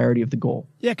basis of the priority of the goal.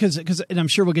 Yeah, because and I'm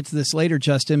sure we'll get to this later,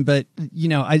 Justin, but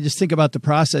I just think about the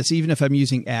process. Even if I'm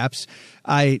using apps,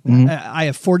 I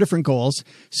have 4 different goals.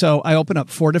 So I open up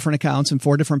 4 different accounts in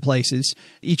 4 different places.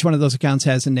 Each one of those accounts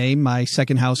has a name: my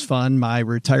second house fund, my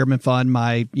retirement fund,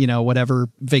 my whatever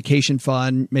vacation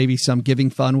fund, maybe some giving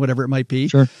fund, whatever it might be.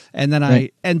 Sure. And then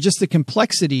and just the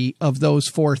complexity of those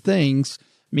 4 things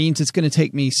means it's going to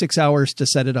take me 6 hours to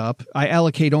set it up. I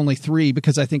allocate only 3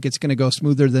 because I think it's going to go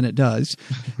smoother than it does.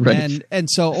 Right. And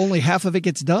so only half of it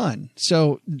gets done.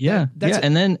 So that's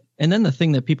And then the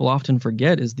thing that people often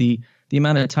forget is the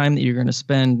amount of time that you're going to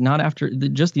spend, not after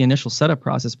just the initial setup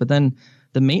process, but then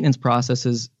the maintenance process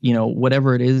is,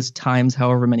 whatever it is times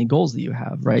however many goals that you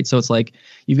have, right? So it's like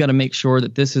you've got to make sure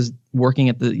that this is working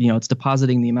at the, it's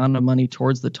depositing the amount of money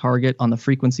towards the target on the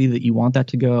frequency that you want that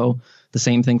to go. The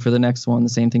same thing for the next one, the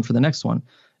same thing for the next one.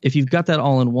 If you've got that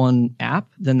all in one app,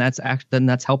 then that's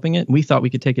helping it. We thought we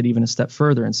could take it even a step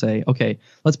further and say, okay,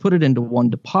 let's put it into one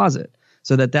deposit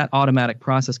so that automatic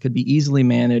process could be easily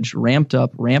managed, ramped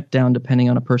up, ramped down, depending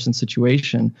on a person's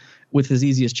situation, with as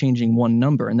easy as changing one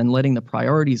number and then letting the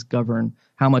priorities govern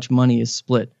how much money is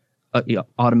split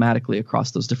automatically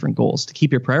across those different goals to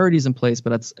keep your priorities in place,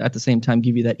 but at the same time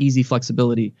give you that easy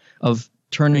flexibility of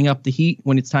turning up the heat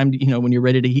when it's time to, when you're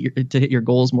ready to hit your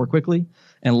goals more quickly,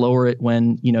 and lower it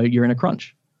when, you're in a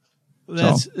crunch.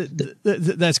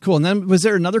 That's cool. And then was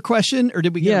there another question, or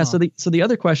did we get so the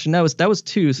other question, that was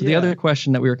 2. So the other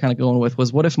question that we were kind of going with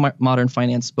was, what if modern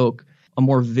finance spoke a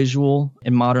more visual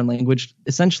and modern language,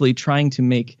 essentially trying to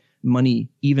make money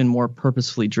even more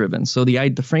purposefully driven? So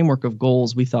the framework of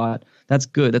goals, we thought that's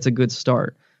good. That's a good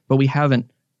start, but we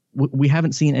haven't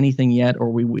seen anything yet, or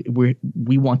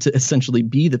we want to essentially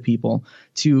be the people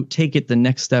to take it the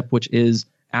next step, which is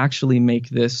actually make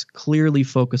this clearly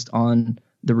focused on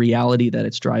the reality that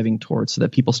it's driving towards, so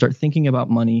that people start thinking about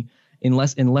money in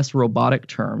less robotic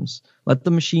terms. Let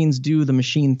the machines do the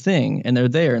machine thing, and they're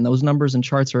there, and those numbers and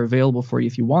charts are available for you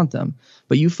if you want them.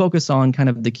 But you focus on kind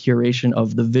of the curation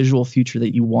of the visual future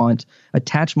that you want,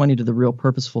 attach money to the real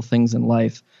purposeful things in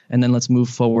life, and then let's move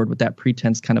forward with that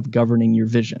pretense kind of governing your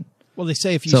vision. Well, they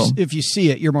say if you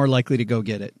see it, you're more likely to go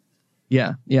get it.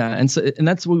 Yeah. And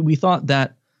that's what we thought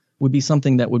that would be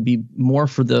something that would be more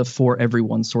for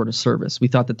everyone sort of service. We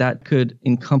thought that could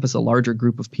encompass a larger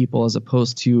group of people, as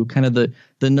opposed to kind of the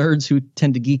nerds who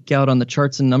tend to geek out on the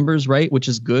charts and numbers, right? Which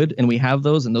is good. And we have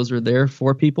those, and those are there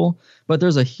for people. But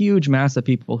there's a huge mass of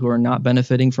people who are not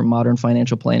benefiting from modern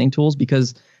financial planning tools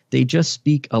because they just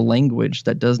speak a language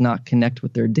that does not connect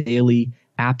with their daily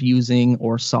app using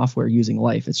or software using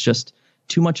life. It's just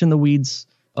too much in the weeds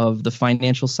of the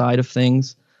financial side of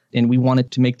things. And we wanted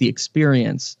to make the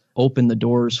experience open the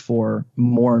doors for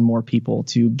more and more people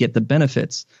to get the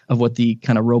benefits of what the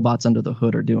kind of robots under the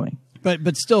hood are doing.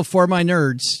 But still, for my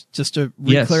nerds, just to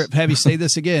have you say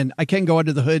this again, I can go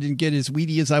under the hood and get as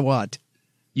weedy as I want.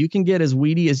 You can get as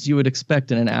weedy as you would expect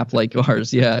in an app like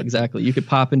ours. Yeah, exactly. You could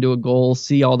pop into a goal,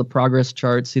 see all the progress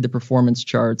charts, see the performance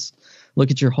charts,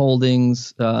 look at your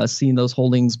holdings, seeing those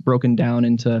holdings broken down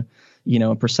into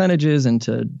percentages,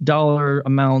 into dollar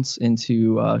amounts,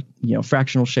 into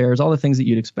fractional shares, all the things that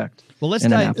you'd expect. Well, let's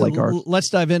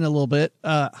dive in a little bit.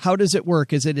 How does it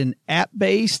work? Is it an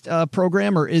app-based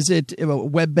program, or is it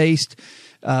web-based?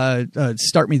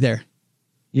 Start me there.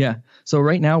 Yeah. So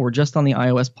right now we're just on the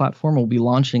iOS platform. We'll be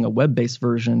launching a web-based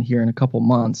version here in a couple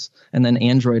months, and then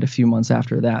Android a few months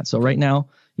after that. So right now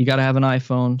you got to have an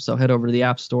iPhone. So head over to the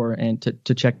App Store and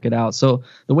to check it out. So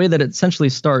the way that it essentially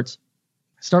start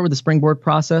with the Springboard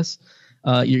process.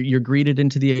 You're greeted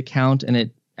into the account, and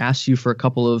asks you a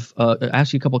couple of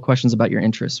questions about your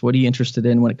interests. What are you interested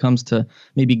in when it comes to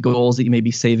maybe goals that you may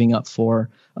be saving up for?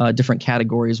 Different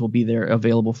categories will be there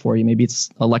available for you. Maybe it's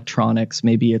electronics.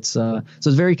 Maybe it's so it's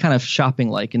very kind of shopping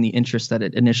like in the interest that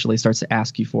it initially starts to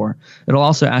ask you for. It'll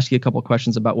also ask you a couple of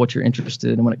questions about what you're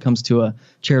interested in when it comes to a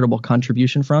charitable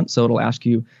contribution front. So it'll ask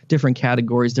you different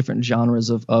categories, different genres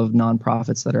of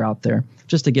nonprofits that are out there,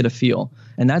 just to get a feel.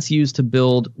 And that's used to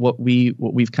build what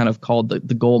we've kind of called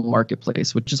the goal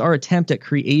marketplace, which is our attempt at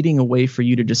creating a way for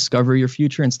you to discover your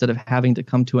future instead of having to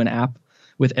come to an app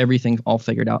with everything all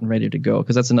figured out and ready to go.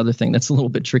 Because that's another thing that's a little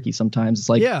bit tricky sometimes. It's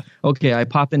like, okay, I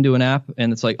pop into an app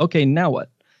and it's like, okay, now what?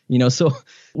 So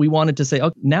we wanted to say,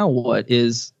 now what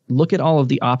is look at all of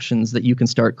the options that you can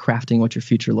start crafting what your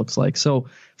future looks like. So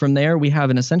from there, we have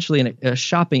essentially a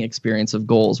shopping experience of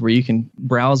goals where you can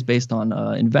browse based on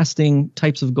investing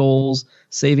types of goals,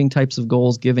 saving types of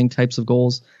goals, giving types of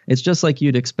goals. It's just like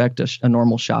you'd expect a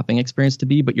normal shopping experience to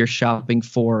be, but you're shopping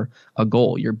for a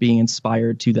goal. You're being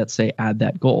inspired to, let's say, add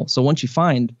that goal. So once you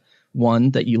find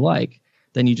one that you like,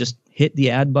 then you just hit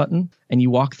the add button and you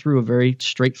walk through a very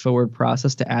straightforward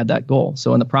process to add that goal.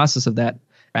 So in the process of that,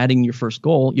 adding your first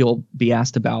goal, you'll be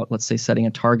asked about, let's say, setting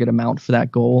a target amount for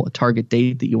that goal, a target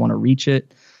date that you want to reach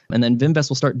it. And then Vimvest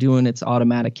will start doing its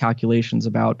automatic calculations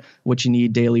about what you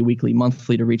need daily, weekly,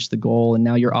 monthly to reach the goal. And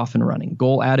now you're off and running.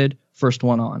 Goal added, first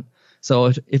one on. So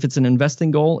if it's an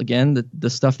investing goal, again, the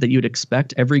stuff that you'd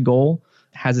expect, every goal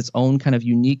has its own kind of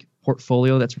unique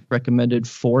portfolio that's recommended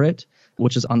for it,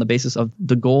 which is on the basis of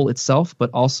the goal itself, but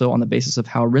also on the basis of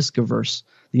how risk averse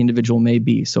the individual may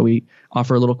be. So we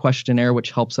offer a little questionnaire,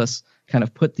 which helps us kind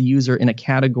of put the user in a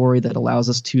category that allows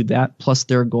us to that plus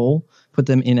their goal, put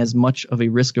them in as much of a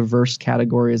risk averse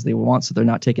category as they want. So they're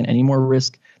not taking any more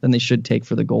risk than they should take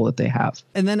for the goal that they have.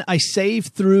 And then I save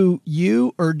through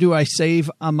you, or do I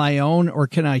save on my own, or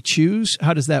can I choose?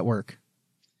 How does that work?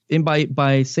 And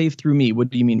by save through me, what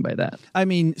do you mean by that? I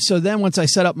mean, so then once I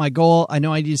set up my goal, I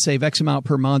know I need to save X amount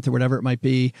per month or whatever it might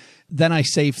be. Then I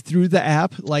save through the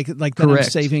app, like then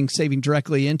Correct. I'm saving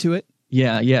directly into it.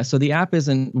 Yeah. So the app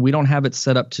we don't have it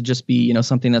set up to just be,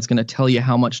 something that's going to tell you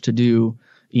how much to do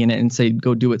and say,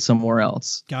 go do it somewhere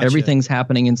else. Gotcha. Everything's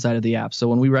happening inside of the app. So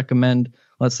when we recommend,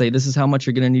 let's say this is how much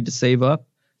you're going to need to save up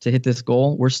to hit this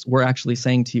goal, we're actually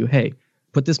saying to you, hey,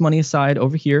 put this money aside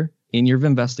over here in your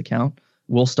Vimvest account.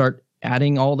 We'll start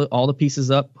adding all the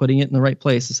pieces up, putting it in the right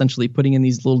place, essentially putting in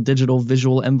these little digital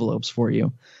visual envelopes for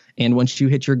you. And once you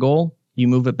hit your goal, you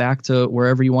move it back to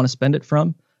wherever you want to spend it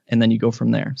from, and then you go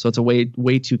from there. So it's a way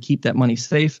to keep that money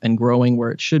safe and growing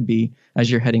where it should be as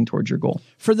you're heading towards your goal.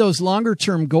 For those longer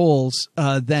term goals,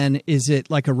 then is it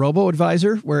like a robo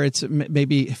advisor where it's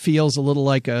maybe feels a little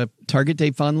like a target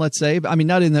date fund, let's say? I mean,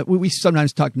 not in that we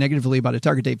sometimes talk negatively about a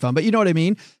target date fund, but you know what I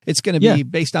mean? It's going to be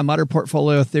based on modern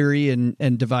portfolio theory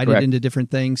and divided Correct. into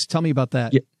different things. Tell me about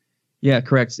that. Yeah,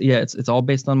 correct. Yeah, it's all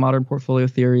based on modern portfolio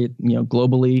theory,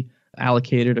 globally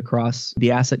allocated across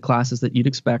the asset classes that you'd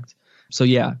expect. So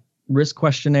yeah, risk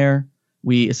questionnaire,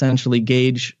 we essentially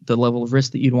gauge the level of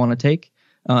risk that you'd want to take.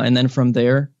 And then from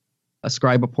there,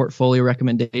 ascribe a portfolio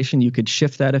recommendation. You could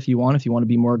shift that if you want. If you want to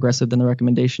be more aggressive than the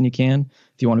recommendation, you can.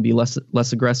 If you want to be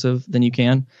less aggressive, then you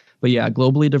can. But yeah,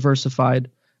 globally diversified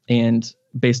and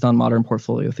based on modern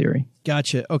portfolio theory.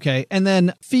 Gotcha. Okay. And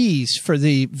then fees for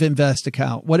the Vimvest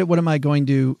account. What am I going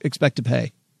to expect to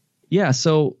pay? Yeah,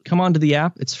 so come onto the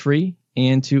app. It's free.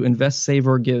 And to invest, save,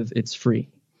 or give, it's free.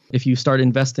 If you start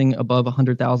investing above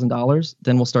 $100,000,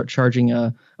 then we'll start charging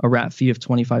a wrap fee of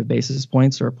 25 basis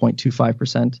points or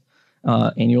 0.25%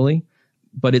 annually.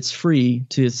 But it's free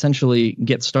to essentially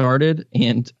get started.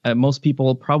 And most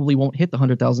people probably won't hit the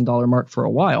 $100,000 mark for a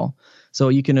while. So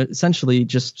you can essentially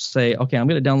just say, okay, I'm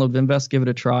going to download Vimvest, give it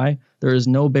a try. There is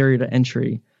no barrier to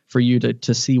entry for you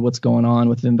to see what's going on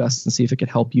with Vimvest and see if it could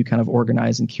help you kind of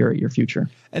organize and curate your future.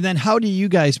 And then how do you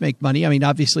guys make money? I mean,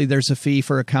 obviously there's a fee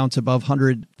for accounts above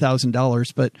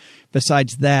 $100,000, but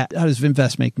besides that, how does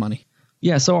Vimvest make money?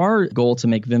 Yeah, so our goal to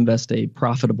make Vimvest a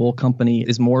profitable company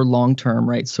is more long-term,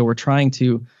 right? So we're trying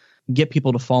to get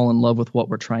people to fall in love with what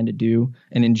we're trying to do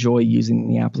and enjoy using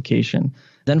the application.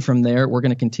 Then from there, we're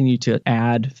going to continue to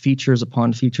add features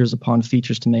upon features upon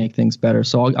features to make things better.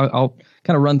 So I'll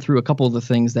kind of run through a couple of the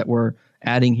things that we're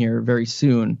adding here very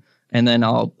soon, and then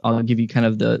I'll give you kind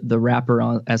of the wrapper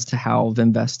on as to how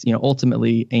Vimvest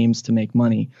ultimately aims to make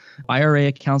money. IRA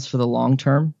accounts for the long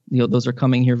term. Those are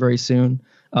coming here very soon.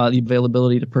 The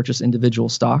availability to purchase individual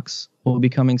stocks will be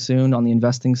coming soon on the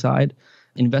investing side.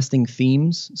 Investing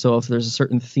themes. So if there's a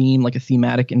certain theme, like a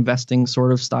thematic investing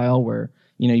sort of style where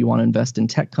you want to invest in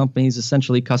tech companies,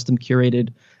 essentially custom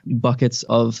curated buckets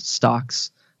of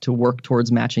stocks to work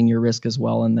towards matching your risk as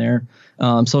well in there.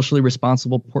 Socially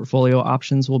responsible portfolio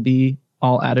options will be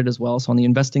all added as well. So on the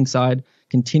investing side,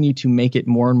 continue to make it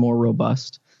more and more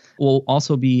robust. We'll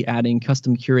also be adding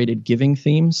custom curated giving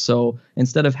themes. So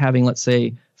instead of having, let's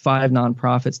say, 5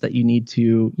 nonprofits that you need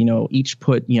to, each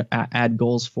put, add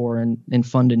goals for and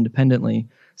fund independently.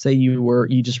 Say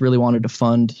you just really wanted to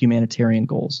fund humanitarian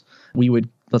goals. We would,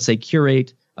 let's say,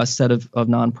 curate a set of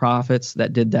nonprofits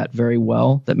that did that very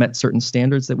well, that met certain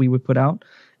standards that we would put out.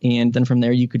 And then from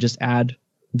there, you could just add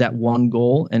that one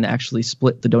goal and actually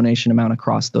split the donation amount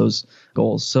across those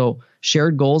goals. So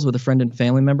shared goals with a friend and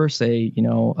family member, say,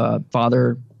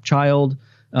 father, child.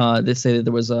 They say that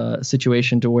there was a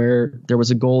situation to where there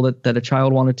was a goal that a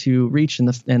child wanted to reach, and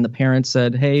the parents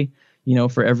said, hey,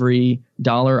 for every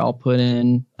 $1, I'll put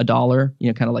in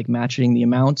 $1, kind of like matching the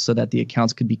amount so that the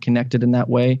accounts could be connected in that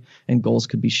way and goals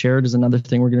could be shared is another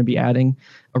thing we're going to be adding.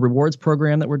 A rewards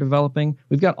program that we're developing.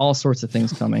 We've got all sorts of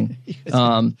things coming.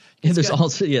 There's all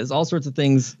sorts of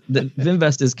things that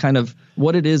Vimvest is kind of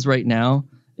what it is right now.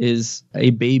 Is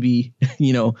a baby,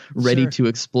 ready to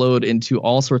explode into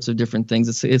all sorts of different things.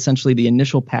 It's essentially the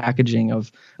initial packaging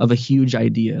of a huge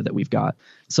idea that we've got.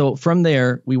 So from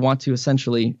there, we want to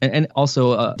essentially, and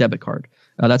also a debit card.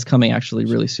 That's coming actually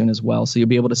really soon as well. So you'll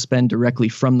be able to spend directly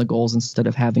from the goals instead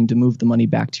of having to move the money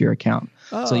back to your account.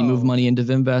 Oh. So you move money into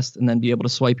Vimvest and then be able to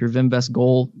swipe your Vimvest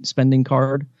goal spending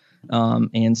card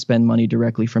and spend money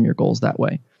directly from your goals that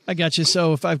way. I got you.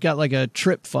 So if I've got like a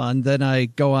trip fund, then I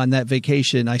go on that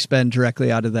vacation, I spend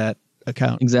directly out of that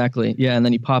account. Exactly. Yeah. And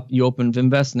then you open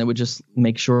Vimvest and it would just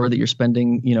make sure that you're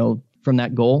spending, from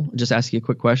that goal, just ask you a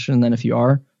quick question. And then if you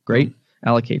are, great,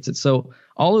 allocates it. So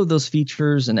all of those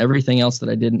features and everything else that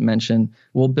I didn't mention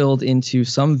will build into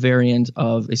some variant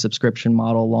of a subscription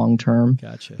model long-term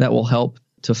that will help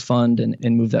to fund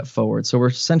and move that forward. So we're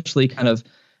essentially kind of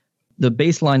the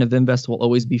baseline of Vimvest will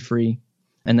always be free.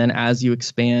 And then as you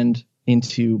expand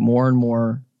into more and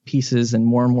more pieces and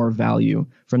more value,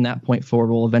 from that point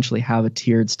forward, we'll eventually have a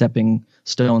tiered stepping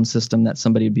stone system that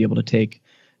somebody would be able to take,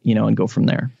 and go from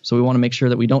there. So we want to make sure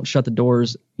that we don't shut the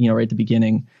doors, right at the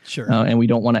beginning. Sure. And we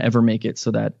don't want to ever make it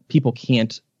so that people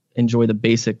can't enjoy the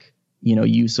basic,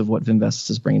 use of what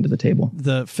Vimvest is bringing to the table.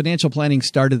 The financial planning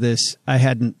start of this I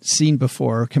hadn't seen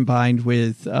before, combined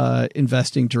with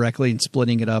investing directly and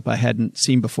splitting it up. I hadn't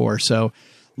seen before. So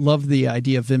love the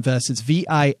idea of Vimvest. It's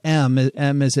VIM,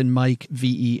 M as in Mike,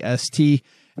 VEST.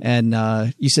 And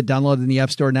you said download in the App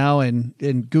Store now,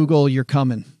 and Google, you're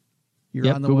coming.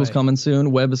 You're on the Google's way. coming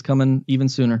soon. Web is coming even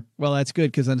sooner. Well, that's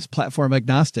good because then it's platform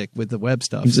agnostic with the web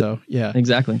stuff. So, yeah.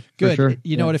 Exactly. Good. For sure.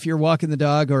 You know what? If you're walking the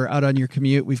dog or out on your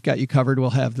commute, we've got you covered.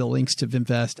 We'll have the links to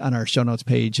Vimvest on our show notes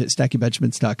page at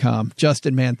stackingbenjamins.com.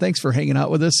 Justin, man, thanks for hanging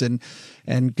out with us and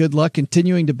good luck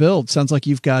continuing to build. Sounds like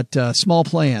you've got small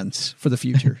plans for the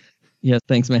future. Yeah,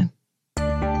 thanks, man.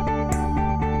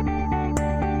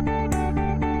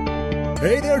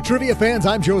 Hey there, trivia fans.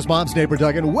 I'm Joe's mom's neighbor,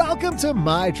 Doug, and welcome to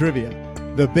My Trivia.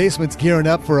 The basement's gearing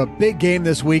up for a big game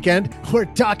this weekend. We're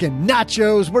talking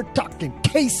nachos, we're talking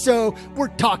queso, we're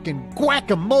talking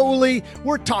guacamole,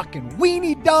 we're talking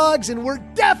weenie dogs, and we're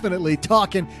definitely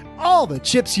talking all the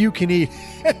chips you can eat.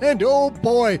 And oh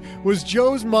boy, was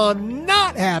Joe's mom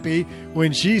not happy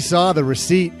when she saw the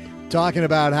receipt, talking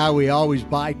about how we always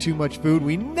buy too much food,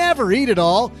 we never eat it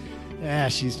all.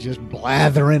 She's just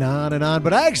blathering on and on.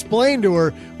 But I explained to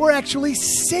her we're actually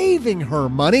saving her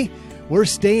money. We're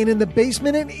staying in the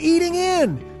basement and eating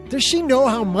in. Does she know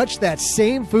how much that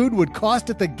same food would cost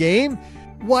at the game?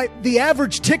 Why, the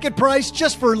average ticket price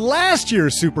just for last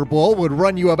year's Super Bowl would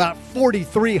run you about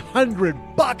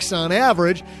 $4,300 on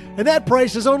average. And that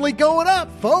price is only going up,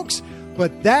 folks.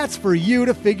 But that's for you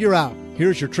to figure out.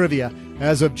 Here's your trivia.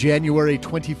 As of January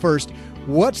 21st,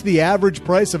 what's the average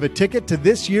price of a ticket to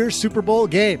this year's Super Bowl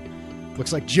game?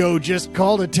 Looks like Joe just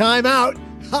called a timeout.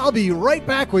 I'll be right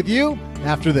back with you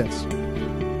after this.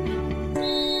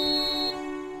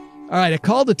 All right, I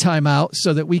called a timeout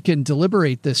so that we can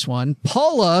deliberate this one.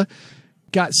 Paula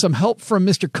got some help from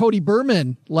Mr. Cody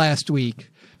Berman last week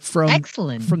from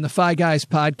the Fi Guys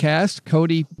podcast.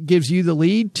 Cody gives you the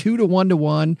lead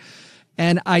 2-1.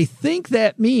 And I think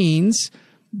that means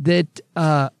that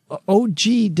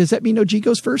OG, does that mean OG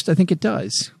goes first? I think it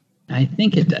does. I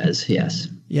think it does, yes.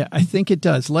 Yeah, I think it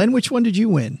does. Len, which one did you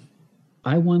win?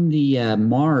 I won the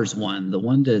Mars one, the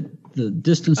one to the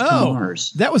distance to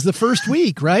Mars. That was the first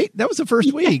week, right? That was the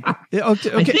first week.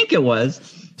 Okay. I think it was.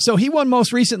 So he won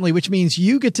most recently, which means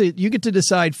you get to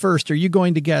decide first. Are you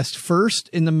going to guess first,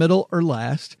 in the middle, or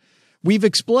last? We've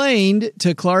explained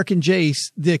to Clark and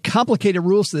Jace the complicated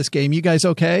rules to this game. You guys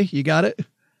okay? You got it?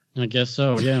 I guess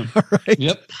so, yeah. All right.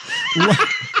 Yep.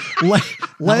 Len,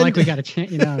 Not like we got a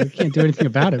chance, we can't do anything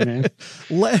about it, man.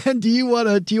 Len, do you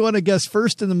want to guess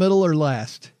first, in the middle, or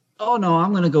last? Oh no,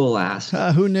 I'm going to go last.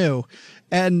 Who knew?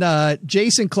 And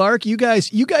Jason, Clark, you guys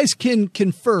can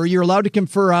confer. You're allowed to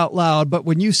confer out loud, but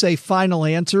when you say final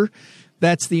answer,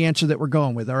 that's the answer that we're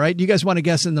going with. All right. Do you guys want to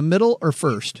guess in the middle or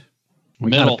first? We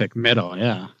got to pick middle.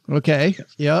 Yeah. Okay.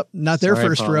 Yep. Not their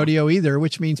first Paula. rodeo either,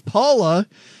 which means Paula,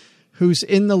 who's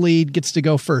in the lead, gets to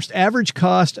go first. Average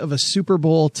cost of a Super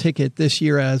Bowl ticket this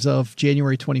year as of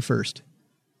January 21st.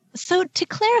 So to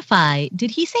clarify, did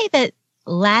he say that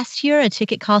last year a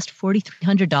ticket cost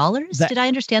 $4,300? Did I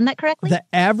understand that correctly? The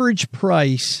average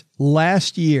price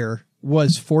last year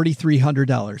was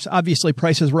 $4,300. Obviously,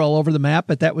 prices were all over the map,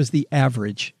 but that was the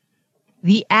average.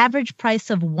 The average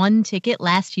price of one ticket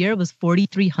last year was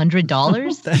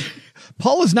 $4,300.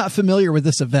 Paul is not familiar with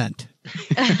this event.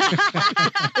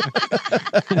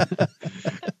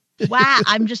 Wow,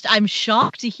 I'm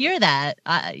shocked to hear that.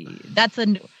 That's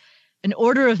an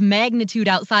order of magnitude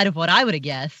outside of what I would have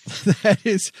guessed. That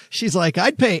is, she's like,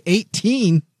 I'd pay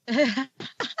 18.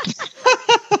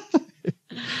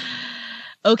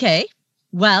 Okay.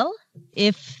 Well,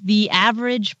 if the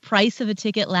average price of a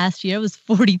ticket last year was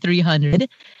 $4,300,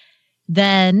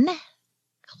 then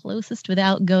closest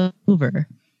without go over.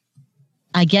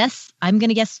 I guess I'm going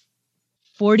to guess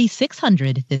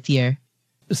 $4,600 this year.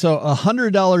 So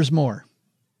 $100 more.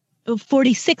 Oh,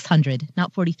 $4,600,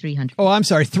 not $4,300. Oh, I'm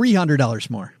sorry. $300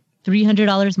 more.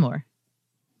 $300 more.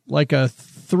 Like a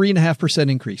 3.5%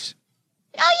 increase.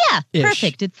 Oh yeah, Ish.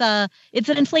 Perfect. It's an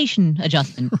inflation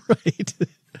adjustment. Right.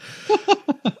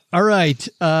 All right.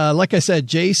 Like I said,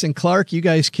 Jace and Clark, you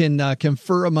guys can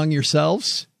confer among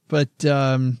yourselves. But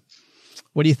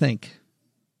what do you think?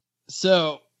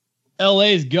 So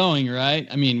LA is going, right?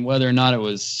 I mean, whether or not it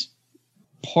was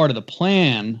part of the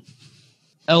plan,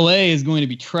 LA is going to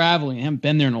be traveling. I haven't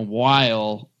been there in a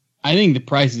while. I think the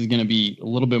price is going to be a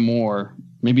little bit more,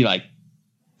 maybe like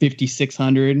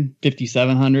 $5,600,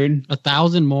 $5,700.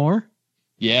 $1,000 more?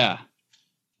 Yeah.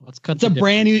 Let's cut. It's a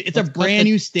brand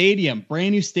new stadium.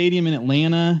 Brand new stadium in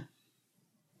Atlanta.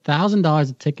 $1,000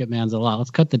 a ticket, man's a lot. Let's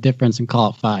cut the difference and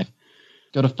call it $5,000.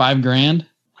 Go to $5,000.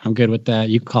 I'm good with that.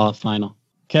 You call it final.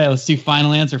 Okay, let's do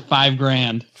final answer.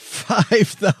 $5,000.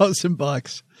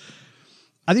 $5,000.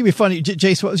 I think it'd be funny.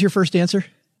 Jace, what was your first answer?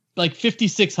 Like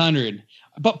 $5,600.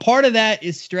 But part of that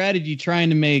is strategy, trying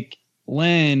to make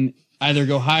Len either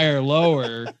go higher or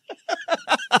lower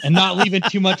and not leaving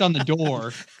too much on the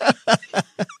door.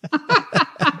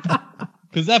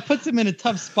 Because that puts him in a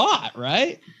tough spot,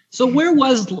 right? So where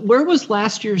was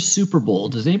last year's Super Bowl?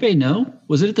 Does anybody know?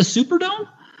 Was it at the Superdome?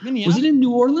 Was it in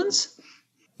New Orleans?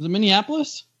 Was it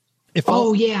Minneapolis?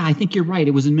 Yeah, I think you're right.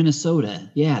 It was in Minnesota.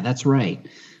 Yeah, that's right.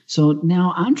 So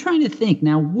now I'm trying to think.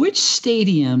 Now, which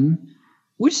stadium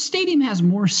has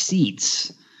more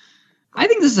seats? I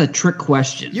think this is a trick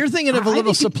question. You're thinking of a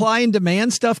little supply and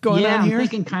demand stuff going on here? Yeah, I'm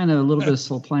thinking kind of a little bit of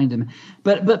supply and demand.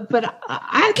 But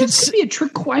this could be a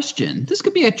trick question.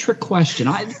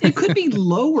 It could be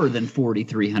lower than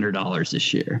 $4,300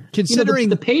 this year. Considering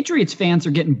the Patriots fans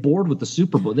are getting bored with the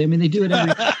Super Bowl. They do it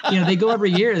every they go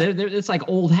every year. It's like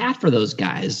old hat for those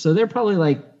guys. So they're probably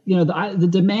like, the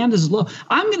demand is low.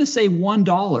 I'm going to say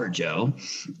 $1, Joe.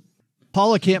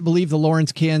 Paula can't believe the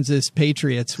Lawrence, Kansas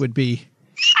Patriots would be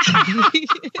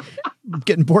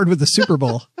getting bored with the Super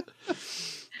Bowl.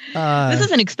 This is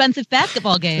an expensive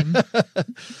basketball game.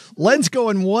 Len's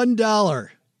going $1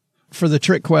 for the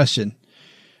trick question.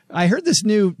 I heard this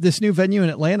new venue in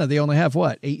Atlanta. They only have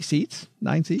 8 seats,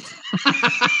 9 seats.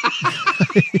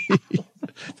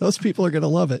 Those people are going to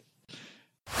love it.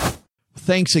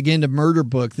 Thanks again to Murder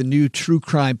Book, the new true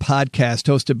crime podcast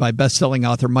hosted by best-selling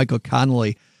author Michael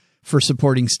Connelly, for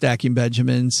supporting Stacking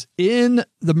Benjamins. In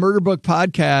the Murder Book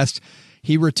podcast,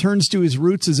 he returns to his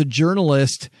roots as a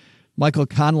journalist. Michael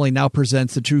Connelly now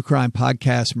presents the true crime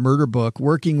podcast Murder Book,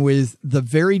 working with the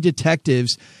very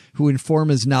detectives who inform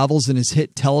his novels and his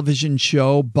hit television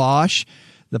show Bosch.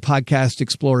 The podcast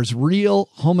explores real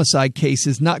homicide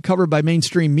cases not covered by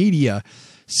mainstream media.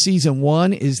 Season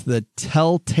 1 is The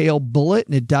Telltale Bullet,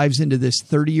 and it dives into this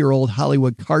 30-year-old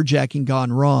Hollywood carjacking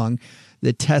gone wrong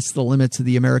that tests the limits of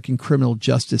the American criminal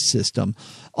justice system.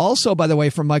 Also, by the way,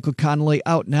 from Michael Connelly,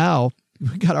 out now.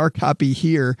 We got our copy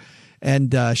here, and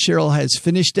Cheryl has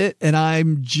finished it, and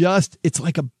it's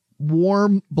like a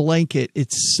warm blanket.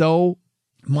 It's so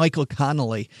Michael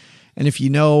Connelly. And if you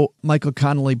know Michael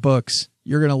Connelly books,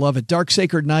 you're going to love it. Dark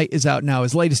Sacred Night is out now,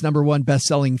 his latest #1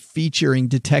 best-selling featuring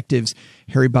detectives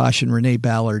Harry Bosch and Renee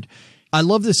Ballard. I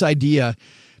love this idea.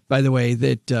 by the way,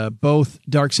 that both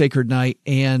Dark Sacred Night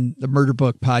and the Murder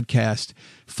Book podcast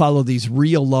follow these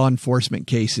real law enforcement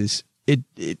cases.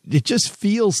 It just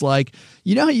feels like,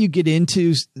 you know how you get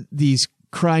into these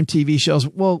crime TV shows?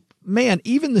 Well, man,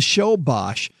 even the show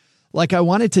Bosch, like I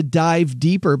wanted to dive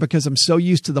deeper because I'm so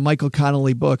used to the Michael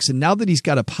Connelly books. And now that he's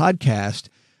got a podcast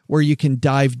where you can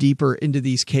dive deeper into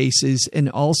these cases, and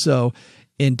also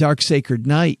in Dark Sacred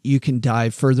Night, you can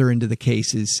dive further into the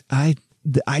cases. I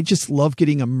just love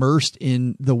getting immersed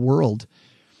in the world.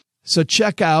 So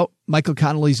check out Michael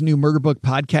Connelly's new Murder Book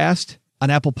podcast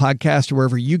on Apple Podcast or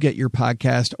wherever you get your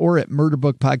podcast, or at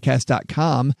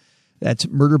murderbookpodcast.com. That's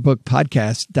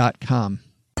murderbookpodcast.com.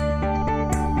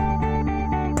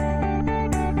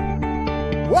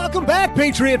 Welcome back,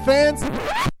 Patriot fans.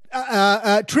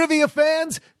 Trivia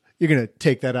fans. You're going to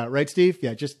take that out, right, Steve?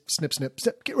 Yeah, just snip, snip,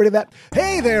 snip. Get rid of that.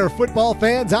 Hey there, football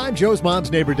fans. I'm Joe's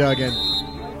mom's neighbor, Doug. And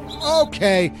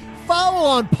okay, foul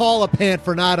on Paula Pant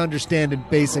for not understanding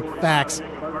basic facts.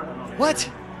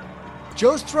 What?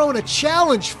 Joe's throwing a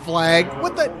challenge flag.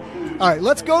 What the? All right,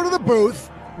 let's go to the booth.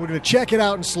 We're going to check it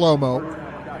out in slow-mo.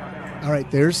 All right,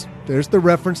 there's the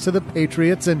reference to the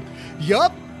Patriots. And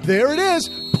yup, there it is.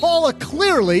 Paula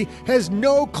clearly has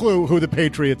no clue who the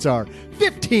Patriots are.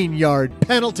 15-yard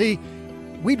penalty.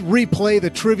 We'd replay the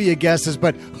trivia guesses,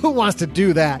 but who wants to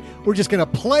do that? We're just going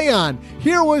to play on.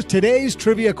 Here was today's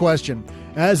trivia question.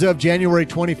 As of January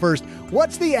 21st,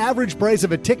 what's the average price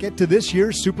of a ticket to this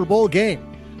year's Super Bowl game?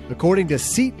 According to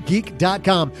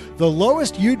SeatGeek.com, the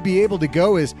lowest you'd be able to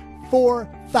go is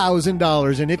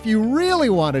 $4,000. And if you really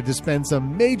wanted to spend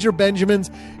some major Benjamins,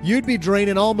 you'd be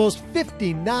draining almost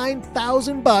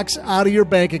 $59,000 out of your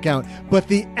bank account. But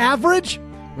the average?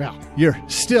 Well, you're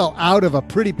still out of a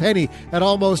pretty penny at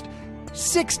almost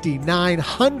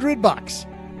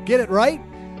 $6,900. Get it right?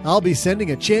 I'll be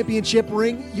sending a championship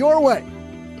ring your way.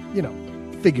 You know,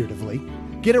 figuratively.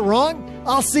 Get it wrong?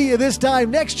 I'll see you this time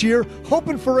next year,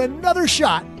 hoping for another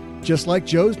shot, just like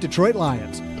Joe's Detroit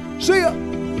Lions. See ya!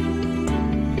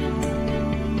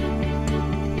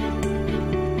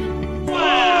 That's what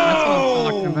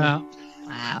I'm talking about.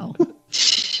 Wow.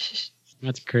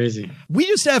 That's crazy. We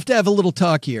just have to have a little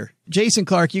talk here. Jason,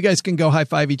 Clark, you guys can go high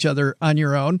five each other on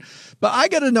your own. But I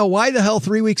got to know why the hell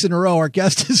 3 weeks in a row our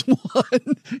guest has won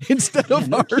instead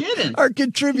of our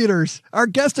contributors. Our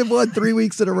guests have won 3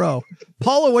 weeks in a row.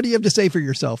 Paula, what do you have to say for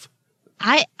yourself?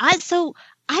 So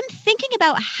I'm thinking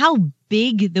about how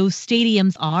big those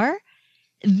stadiums are.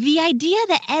 The idea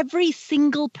that every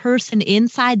single person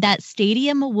inside that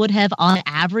stadium would have on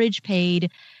average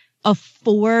paid a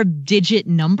 4-digit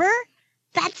number?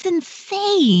 That's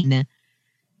insane.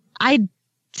 I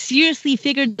seriously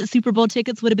figured that Super Bowl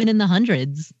tickets would have been in the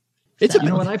hundreds. You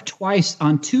know what?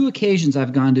 On 2 occasions,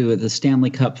 I've gone to the Stanley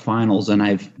Cup Finals, and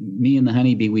me and the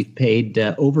Honeybee, we've paid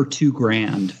over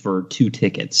 $2,000 for 2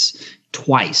 tickets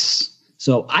twice.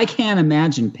 So I can't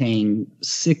imagine paying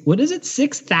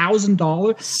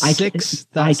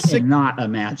 $6,000. I cannot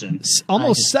imagine.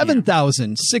 Almost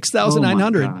 7,000,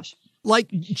 6,900. Like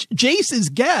Jace's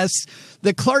guess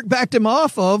that Clark backed him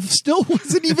off of still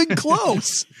wasn't even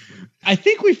close. I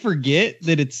think we forget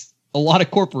that it's a lot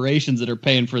of corporations that are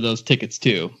paying for those tickets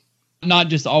too, not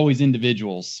just always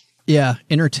individuals. Yeah,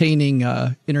 entertaining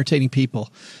people.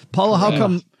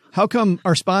 Paula, how come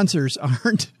our sponsors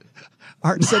aren't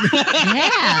sending?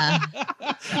 Yeah.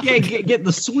 Yeah, get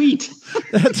the suite.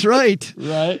 That's right.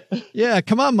 Right. Yeah,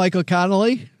 come on, Michael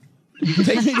Connelly.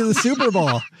 Take me to the Super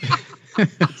Bowl.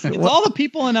 It's all the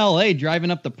people in LA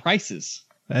driving up the prices.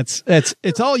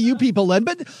 It's all you people, Len.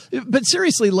 But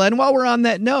seriously, Len, while we're on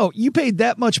that note, you paid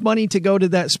that much money to go to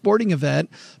that sporting event.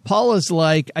 Paula's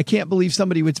like, I can't believe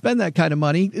somebody would spend that kind of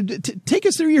money. Take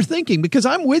us through your thinking, because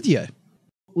I'm with you.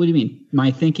 What do you mean?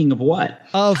 My thinking of what?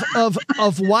 Of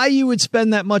why you would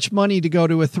spend that much money to go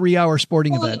to a 3-hour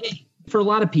sporting event. For a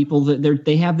lot of people,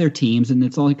 they have their teams, and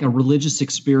it's all like a religious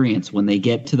experience when they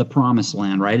get to the promised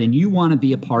land, right? And you want to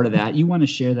be a part of that. You want to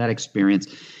share that experience.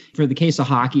 For the case of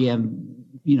hockey, I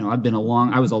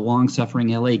was a long-suffering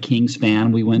LA Kings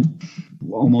fan. We went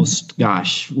almost,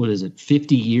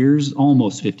 50 years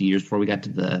before we got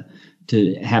to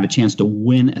have a chance to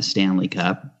win a Stanley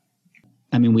Cup.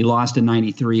 I mean, we lost in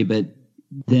 93, but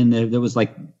then there was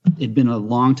it'd been a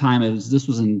long time. This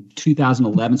was in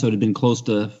 2011, so it had been close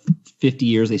to 50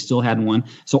 years. They still hadn't won.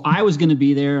 So I was going to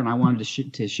be there, and I wanted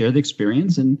to share the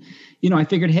experience. And, I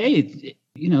figured, hey,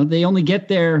 they only get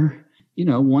there,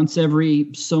 once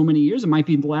every so many years. It might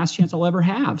be the last chance I'll ever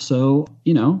have. So,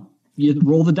 you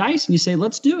roll the dice and you say,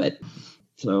 let's do it.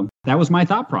 So that was my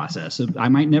thought process. I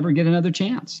might never get another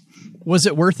chance. Was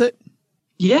it worth it?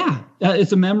 Yeah,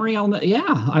 it's a memory.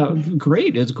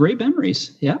 Great. It's great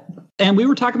memories. Yeah. And we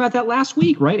were talking about that last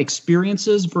week, right?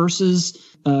 Experiences versus,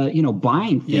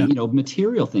 buying things,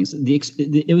 material things.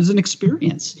 It was an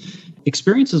experience.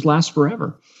 Experiences last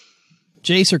forever.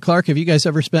 Jace or Clark, have you guys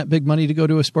ever spent big money to go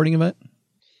to a sporting event?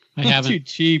 I haven't. Too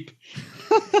cheap.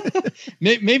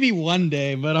 Maybe one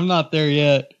day, but I'm not there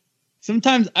yet.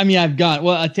 Sometimes, I've gone.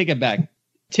 Well, I take it back.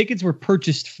 Tickets were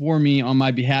purchased for me on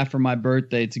my behalf for my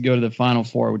birthday to go to the Final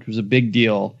Four, which was a big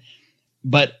deal.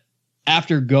 But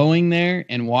after going there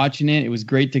and watching it, it was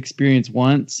great to experience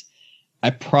once. I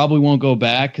probably won't go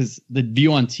back because the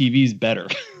view on TV is better.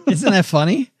 Isn't that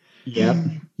funny? Yeah.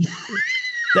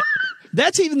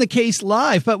 That's even the case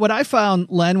live. But what I found,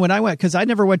 Len, when I went, because I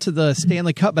never went to the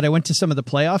Stanley Cup, but I went to some of the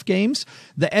playoff games,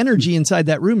 the energy inside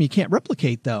that room, you can't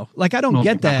replicate, though. Like, I don't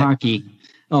get that. Hockey.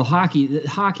 Oh, hockey.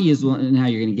 Hockey is, now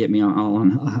you're going to get me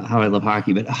on how I love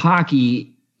hockey. But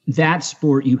hockey, that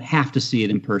sport, you have to see it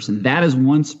in person. That is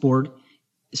one sport.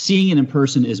 Seeing it in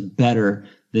person is better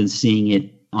than seeing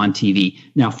it on TV.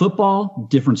 Now, football,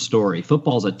 different story.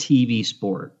 Football is a TV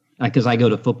sport. Because I go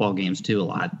to football games too a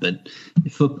lot, but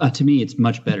to me, it's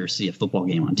much better to see a football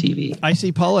game on TV. I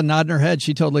see Paula nodding her head.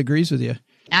 She totally agrees with you.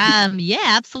 Yeah,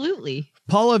 absolutely.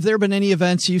 Paula, have there been any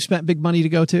events you spent big money to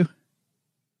go to?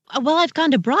 Well, I've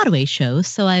gone to Broadway shows,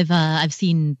 so I've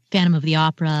seen Phantom of the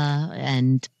Opera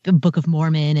and Book of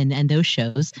Mormon and those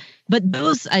shows. But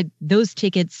those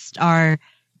tickets are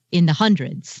in the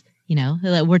hundreds.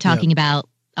 We're talking about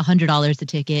 $100 a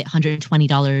ticket, $120,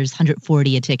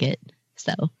 $140 a ticket.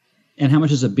 So. And how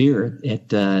much is a beer at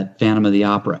Phantom of the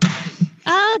Opera?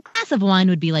 A glass of wine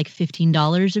would be like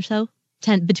 $15 or so,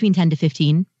 between 10 to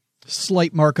 15.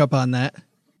 Slight markup on that,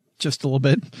 just a little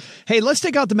bit. Hey, let's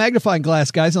take out the magnifying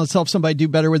glass, guys, and let's help somebody do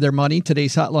better with their money.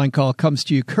 Today's hotline call comes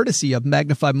to you courtesy of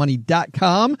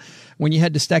magnifymoney.com. When you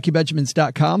head to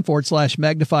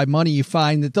stackybenjamins.com/magnifymoney, you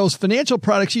find that those financial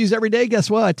products you use every day, guess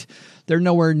what? They're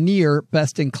nowhere near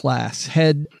best in class.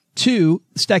 Head to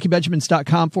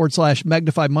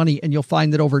stackybenjamins.com/magnifymoney, and you'll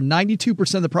find that over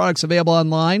 92% of the products available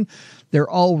online, they're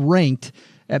all ranked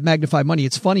at Magnify Money.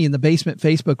 It's funny, in the Basement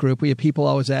Facebook group, we have people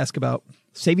always ask about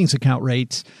savings account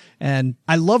rates. And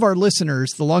I love our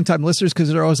listeners, the longtime listeners, because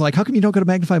they're always like, how come you don't go to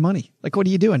Magnify Money? Like, what are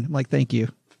you doing? I'm like, thank you.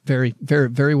 Very, very,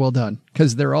 very well done,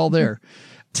 because they're all there.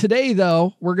 Today,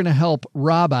 though, we're going to help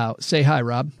Rob out. Say hi,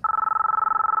 Rob.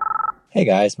 Hey,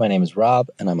 guys. My name is Rob,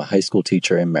 and I'm a high school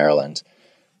teacher in Maryland.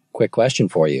 Quick question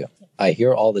for you. I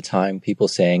hear all the time people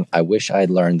saying, I wish I'd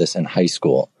learned this in high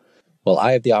school. Well,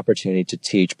 I have the opportunity to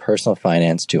teach personal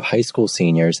finance to high school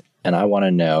seniors, and I want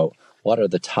to know, what are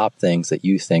the top things that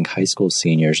you think high school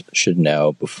seniors should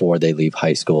know before they leave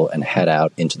high school and head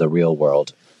out into the real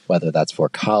world, whether that's for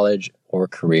college or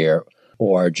career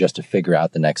or just to figure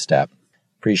out the next step?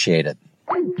 Appreciate it.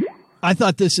 I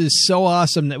thought this is so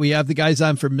awesome that we have the guys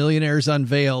on for Millionaires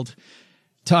Unveiled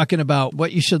talking about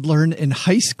what you should learn in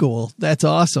high school. That's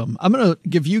awesome. I'm going to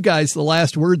give you guys the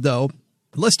last word, though.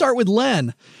 Let's start with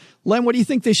Len. Len, what do you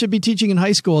think they should be teaching in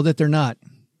high school that they're not?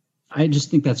 I just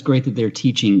think that's great that they're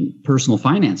teaching personal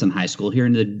finance in high school here,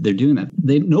 and they're doing that.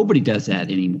 Nobody does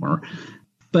that anymore.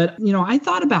 But, I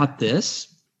thought about this.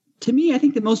 To me, I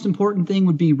think the most important thing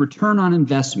would be return on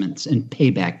investments and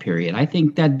payback period. I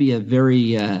think that'd be a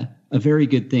very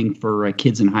good thing for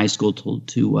kids in high school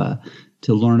to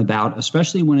learn about,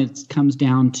 especially when it comes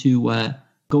down to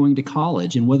going to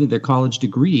college and whether their college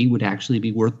degree would actually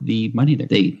be worth the money that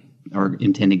they are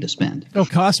intending to spend. Oh,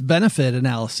 cost benefit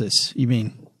analysis, you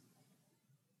mean?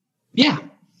 Yeah,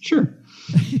 sure.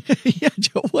 Yeah,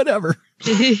 Joe, whatever.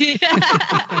 Hey,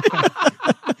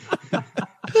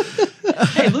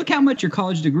 look how much your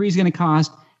college degree is going to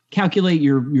cost. Calculate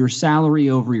your salary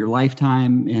over your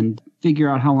lifetime and figure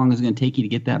out how long it's going to take you to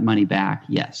get that money back.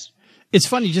 Yes. It's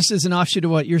funny, just as an offshoot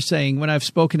of what you're saying, when I've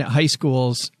spoken at high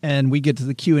schools and we get to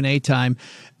the Q&A time,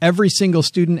 every single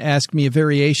student asks me a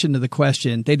variation of the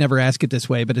question. They never ask it this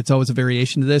way, but it's always a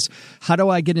variation of this.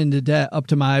 Get into debt up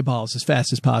to my eyeballs as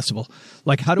fast as possible?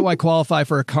 Like, how do I qualify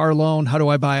for a car loan? How do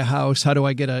I buy a house? How do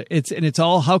I it's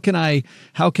all, how can I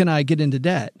get into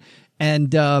debt?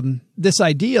 And this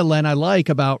idea, Len, I like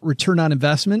about return on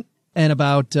investment and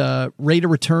about rate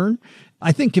of return.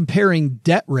 I think comparing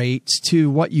debt rates to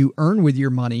what you earn with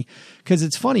your money, because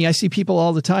it's funny. I see people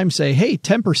all the time say, hey,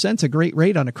 10% is a great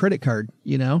rate on a credit card.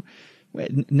 No,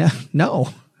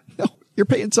 you're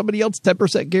paying somebody else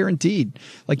 10% guaranteed.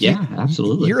 Like, yeah,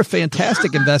 absolutely. You're a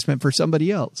fantastic investment for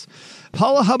somebody else.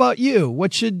 Paula, how about you?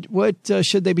 What should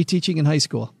they be teaching in high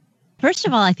school? First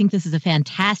of all, I think this is a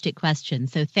fantastic question.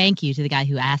 So thank you to the guy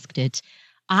who asked it.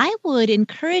 I would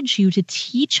encourage you to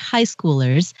teach high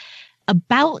schoolers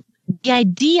about the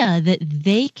idea that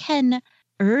they can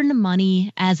earn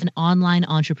money as an online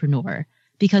entrepreneur.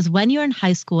 Because when you're in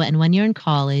high school and when you're in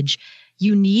college,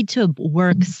 you need to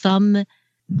work some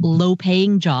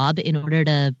low-paying job in order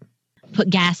to put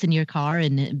gas in your car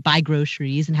and buy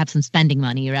groceries and have some spending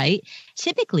money, right?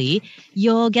 Typically,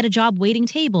 you'll get a job waiting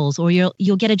tables, or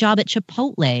you'll get a job at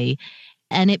Chipotle,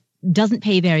 and it doesn't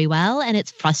pay very well, and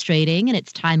it's frustrating and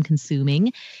it's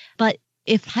time-consuming. But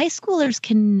if high schoolers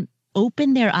can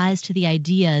open their eyes to the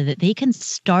idea that they can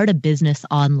start a business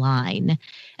online,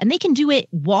 and they can do it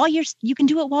while you're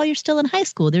still in high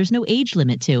school. There's no age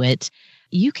limit to it.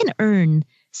 You can earn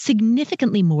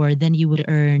significantly more than you would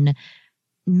earn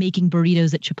making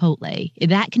burritos at Chipotle.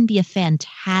 That can be a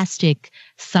fantastic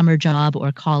summer job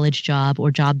or college job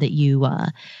or job that you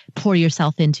pour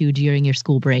yourself into during your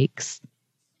school breaks.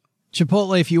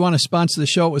 Chipotle, if you want to sponsor the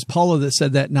show, it was Paula that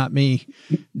said that, not me.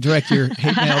 Direct your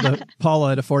hate mail to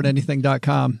Paula at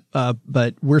affordanything.com.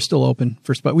 But we're still open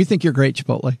for we think you're great,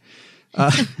 Chipotle.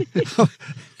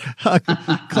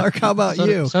 Clark, how about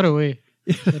you? So do we.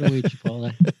 So do we,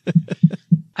 Chipotle.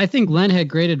 I think Len had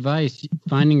great advice,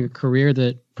 finding a career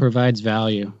that provides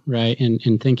value, right?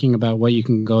 And thinking about what you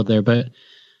can go there. But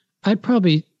I'd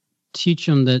probably teach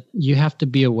them that you have to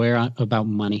be aware about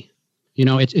money. You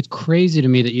know, it's crazy to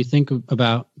me that you think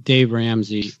about Dave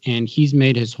Ramsey, and he's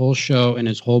made his whole show and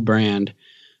his whole brand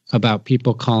about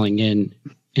people calling in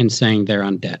and saying they're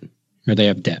on debt or they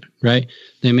have debt, right?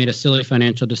 They made a silly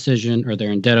financial decision, or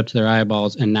they're in debt up to their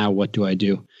eyeballs, and now what do I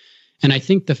do? And I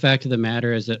think the fact of the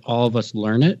matter is that all of us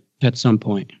learn it at some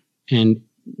point. And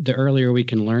the earlier we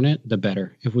can learn it, the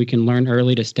better. If we can learn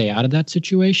early to stay out of that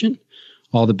situation,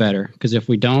 all the better. Because if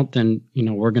we don't, then, you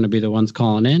know, we're going to be the ones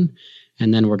calling in,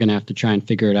 and then we're going to have to try and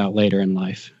figure it out later in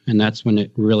life. And that's when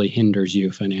it really hinders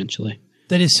you financially.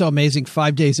 That is so amazing.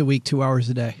 5 days a week, 2 hours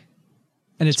a day.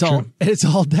 And it's all debt. It's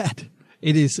all debt.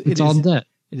 It is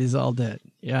all debt.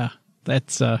 Yeah.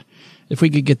 That's, if we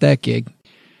could get that gig.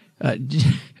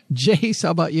 Jace,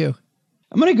 how about you?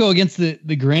 I'm going to go against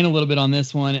the grain a little bit on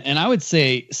this one. And I would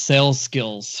say sales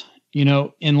skills. You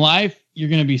know, in life, you're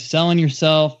going to be selling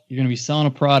yourself. You're going to be selling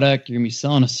a product. You're going to be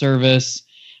selling a service,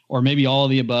 or maybe all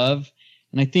of the above.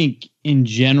 And I think in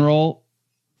general,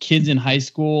 kids in high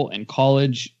school and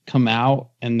college come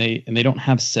out and they don't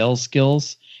have sales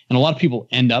skills. And a lot of people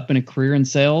end up in a career in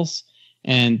sales,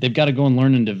 and they've got to go and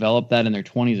learn and develop that in their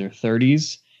 20s or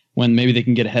 30s, when maybe they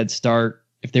can get a head start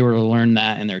if they were to learn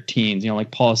that in their teens. You know,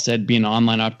 like Paul said, being an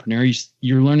online entrepreneur,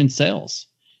 you're learning sales,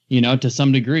 you know, to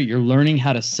some degree. You're learning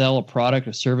how to sell a product,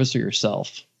 a service, or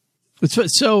yourself.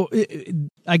 So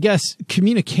I guess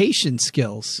communication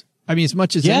skills, I mean, as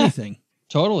much as anything.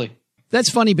 Totally. That's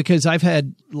funny, because I've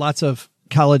had lots of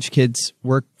college kids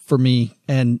work for me,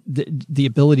 and the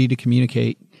ability to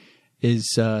communicate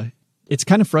is, it's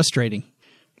kind of frustrating.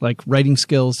 Like writing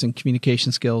skills and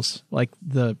communication skills. Like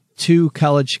the two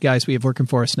college guys we have working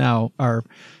for us now are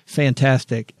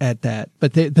fantastic at that,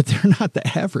 but they're not the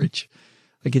average.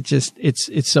 Like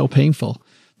it's so painful.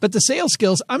 But the sales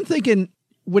skills, I'm thinking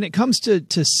when it comes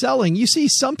to selling, you see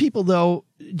some people though,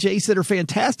 Jace, that are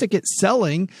fantastic at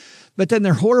selling, but then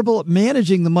they're horrible at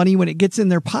managing the money when it gets in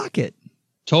their pocket.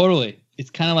 Totally. It's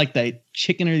kind of like the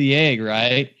chicken or the egg,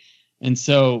 right? And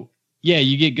so, yeah,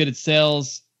 you get good at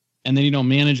sales, and then you don't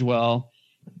manage well,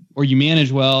 or you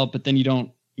manage well, but then you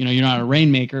don't, you know, you're not a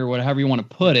rainmaker, or whatever you want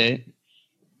to put it.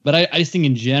 But I just think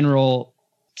in general,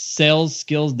 sales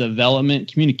skills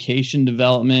development, communication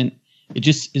development, it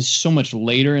just is so much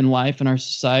later in life in our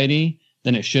society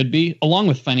than it should be, along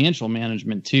with financial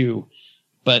management too.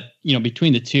 But, you know,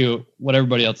 between the two, what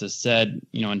everybody else has said,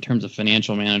 you know, in terms of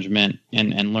financial management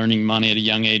and learning money at a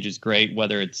young age is great,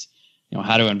 whether it's, you know,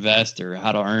 how to invest or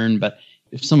how to earn. But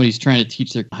if somebody's trying to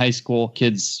teach their high school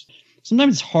kids,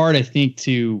 sometimes it's hard, I think,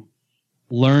 to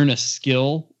learn a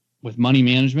skill with money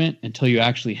management until you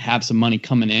actually have some money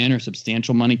coming in, or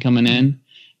substantial money coming in,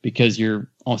 because you're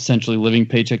essentially living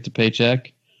paycheck to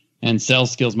paycheck. And sales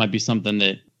skills might be something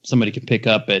that somebody can pick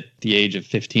up at the age of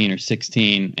 15 or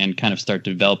 16 and kind of start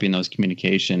developing those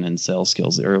communication and sales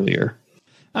skills earlier.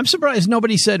 I'm surprised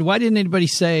nobody said, why didn't anybody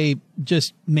say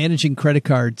just managing credit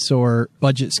cards or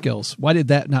budget skills? Why did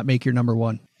that not make your number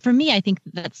one? For me, I think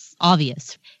that's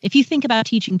obvious. If you think about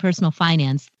teaching personal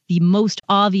finance, the most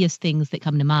obvious things that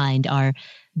come to mind are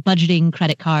budgeting,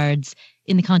 credit cards.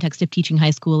 In the context of teaching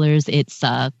high schoolers, it's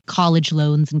college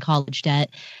loans and college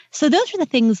debt. So those are the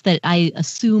things that I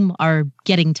assume are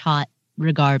getting taught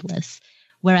regardless.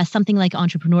 Whereas something like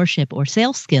entrepreneurship or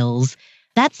sales skills,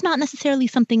 that's not necessarily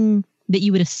something that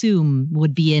you would assume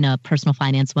would be in a personal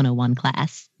finance 101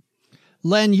 class.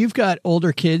 Len, you've got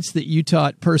older kids that you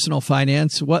taught personal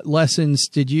finance. What lessons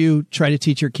did you try to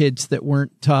teach your kids that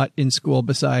weren't taught in school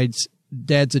besides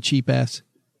dad's a cheap ass?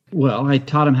 Well, I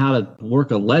taught them how to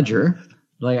work a ledger.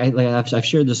 I've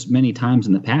shared this many times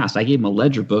in the past. I gave them a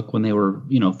ledger book when they were,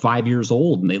 5 years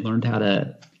old, and they learned how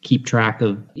to keep track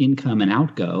of income and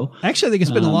outgo. Actually, I think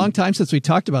it's been a long time since we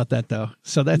talked about that, though.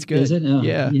 So that's good. Is it? Oh,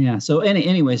 yeah. So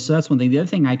anyway, so that's one thing. The other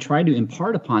thing I try to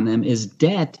impart upon them is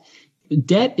debt.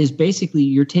 Debt is basically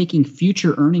you're taking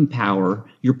future earning power,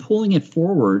 you're pulling it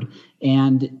forward,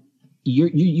 and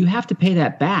you have to pay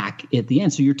that back at the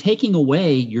end. So you're taking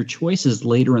away your choices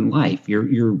later in life.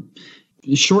 You're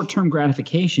short-term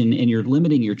gratification, and you're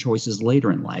limiting your choices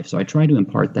later in life. So I try to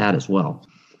impart that as well.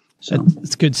 So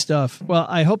that's good stuff. Well,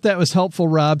 I hope that was helpful,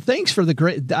 Rob. Thanks for the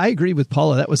great. I agree with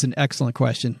Paula. That was an excellent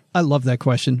question. I love that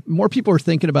question. More people are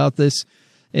thinking about this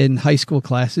in high school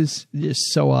classes.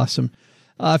 It's so awesome.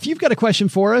 If you've got a question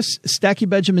for us,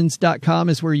 StackyBenjamins.com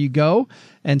is where you go,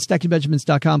 and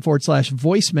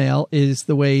StackyBenjamins.com/voicemail is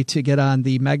the way to get on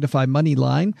the Magnify Money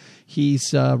line.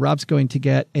 Rob's going to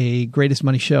get a Greatest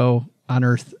Money Show on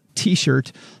Earth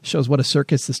t-shirt. Shows what a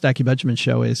circus the Stacky Benjamin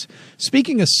Show is.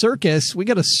 Speaking of circus, we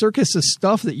got a circus of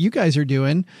stuff that you guys are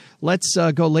doing. Let's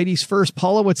go ladies first.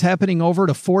 Paula, what's happening over at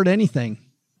Afford Anything?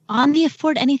 On the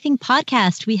Afford Anything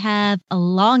podcast, we have a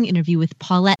long interview with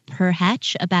Paulette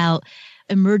Perhatch about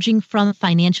emerging from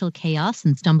financial chaos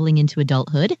and stumbling into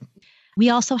adulthood. We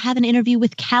also have an interview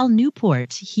with Cal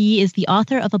Newport. He is the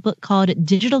author of a book called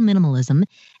Digital Minimalism, and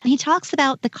he talks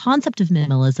about the concept of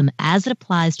minimalism as it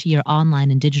applies to your online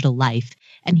and digital life,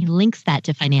 and he links that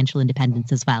to financial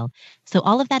independence as well. So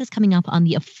all of that is coming up on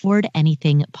the Afford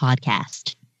Anything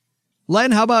podcast.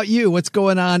 Len, how about you? What's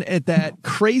going on at that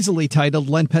crazily titled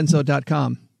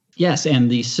lenpenzo.com? Yes,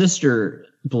 and the sister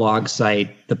blog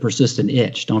site, The Persistent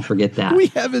Itch. Don't forget that. We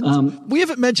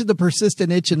haven't mentioned The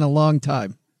Persistent Itch in a long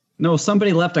time. No,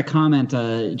 somebody left a comment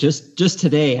just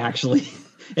today, actually,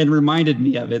 and reminded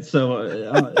me of it.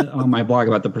 So on my blog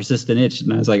about The Persistent Itch,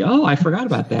 and I was like, oh, I forgot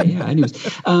about that. Yeah, anyways.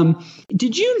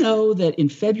 Did you know that in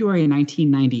February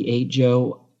 1998,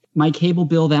 Joe, my cable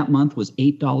bill that month was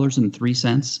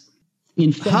 $8.03?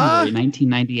 In February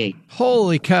 1998.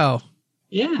 Holy cow.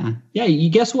 Yeah. You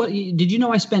guess what? Did you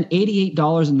know I spent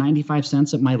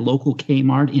 $88.95 at my local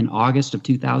Kmart in August of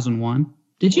 2001?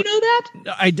 Did you know that?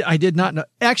 I did not know.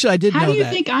 Actually, I did know that. How do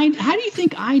you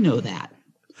think I know that?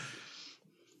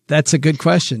 That's a good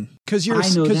question. Because you're a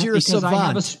savant. I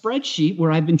have a spreadsheet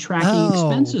where I've been tracking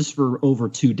expenses for over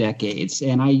 2 decades,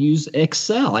 and I use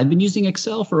Excel. I've been using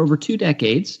Excel for over 2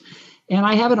 decades, and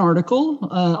I have an article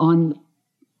on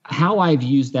how I've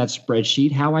used that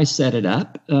spreadsheet, how I set it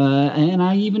up, and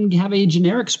I even have a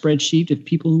generic spreadsheet of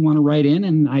people who want to write in,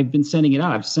 and I've been sending it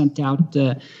out. I've sent out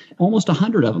almost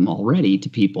 100 of them already to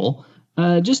people.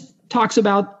 Just talks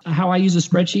about how I use a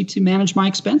spreadsheet to manage my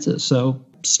expenses. So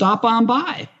stop on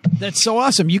by. That's so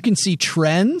awesome. You can see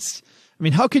trends. I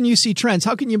mean, how can you see trends?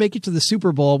 How can you make it to the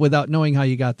Super Bowl without knowing how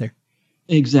you got there?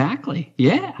 Exactly.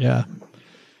 Yeah. Yeah.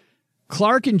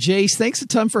 Clark and Jace, thanks a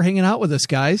ton for hanging out with us,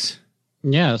 guys.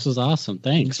 Yeah, this was awesome.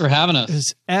 Thanks for having us. It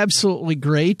was absolutely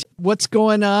great. What's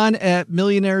going on at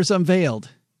Millionaires Unveiled?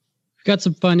 We've got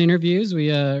some fun interviews.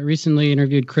 We recently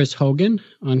interviewed Chris Hogan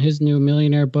on his new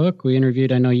Millionaire book. We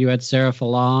interviewed, I know you had Sarah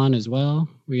Fallon as well.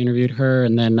 We interviewed her.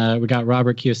 And then we got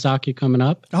Robert Kiyosaki coming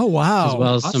up. Oh, wow. As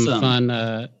well as some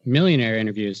fun millionaire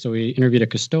interviews. So we interviewed a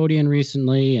custodian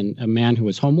recently and a man who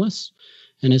was homeless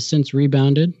and has since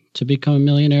rebounded to become a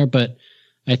millionaire. But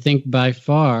I think by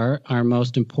far our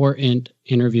most important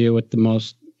interview with the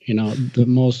most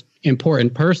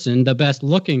important person, the best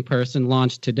looking person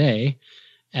launched today.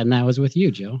 And that was with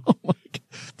you, Joe. Oh my God.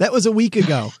 That was a week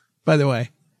ago, by the way.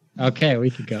 Okay, a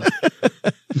week ago.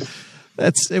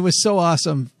 It was so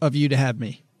awesome of you to have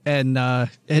me. And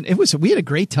we had a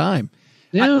great time.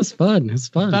 Yeah, it was fun. It was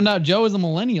fun. Found out Joe is a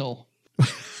millennial.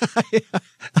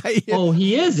 Oh,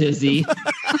 he is he?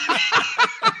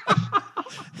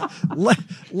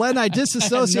 Len, I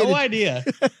disassociated. I had no idea.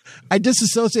 I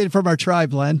disassociated from our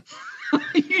tribe, Len.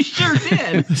 You sure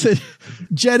did.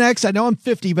 Gen X, I know I'm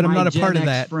 50, but I'm not a part of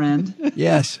that. Friend.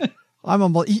 Yes.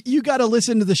 You got to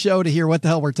listen to the show to hear what the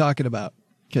hell we're talking about,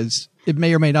 because it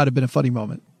may or may not have been a funny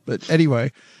moment. But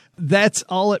anyway, that's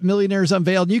all at Millionaires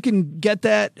Unveiled. You can get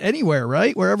that anywhere,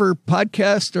 right? Wherever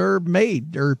podcasts are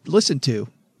made or listened to.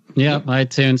 Yeah,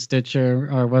 iTunes, Stitcher,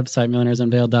 our website,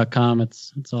 millionairesunveiled.com.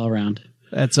 It's all around.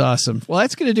 That's awesome. Well,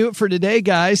 that's going to do it for today,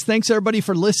 guys. Thanks, everybody,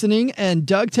 for listening. And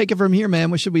Doug, take it from here, man.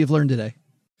 What should we have learned today?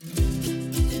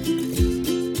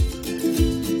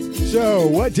 So,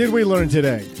 what did we learn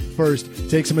today? first,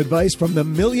 take some advice from the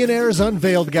Millionaires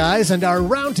Unveiled guys and our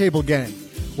roundtable gang.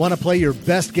 Want to play your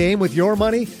best game with your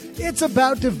money? It's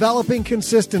about developing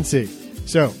consistency.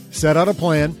 So, set out a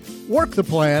plan, work the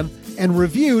plan, and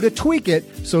review to tweak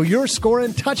it so you're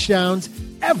scoring touchdowns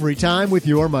every time with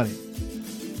your money.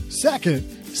 Second,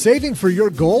 saving for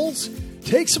your goals?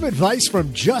 Take some advice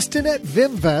from Justin at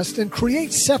Vimvest and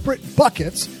create separate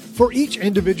buckets for each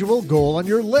individual goal on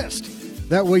your list.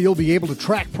 That way you'll be able to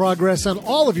track progress on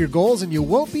all of your goals and you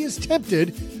won't be as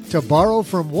tempted to borrow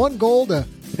from one goal to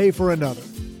pay for another.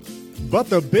 But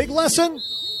the big lesson?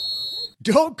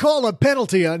 Don't call a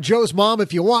penalty on Joe's mom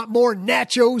if you want more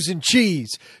nachos and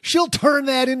cheese. She'll turn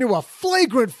that into a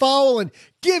flagrant foul and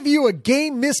give you a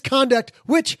game misconduct,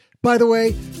 which, by the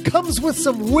way, comes with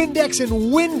some Windex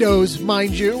and Windows,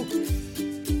 mind you.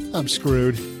 I'm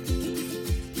screwed.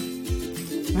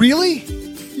 Really?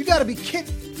 You gotta be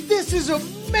kidding. This is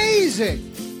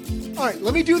amazing. All right,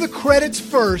 let me do the credits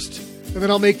first, and then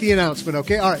I'll make the announcement,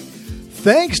 okay? All right.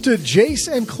 Thanks to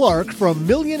Jace and Clark from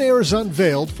Millionaires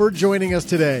Unveiled for joining us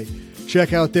today.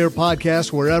 Check out their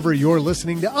podcast wherever you're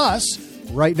listening to us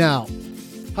right now.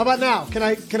 How about now? Can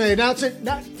I announce it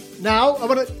now?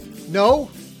 No?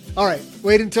 All right.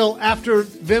 Wait until after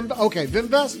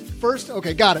Vimvest first?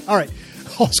 Okay, got it. All right.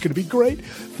 Oh, it's going to be great.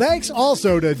 Thanks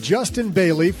also to Justin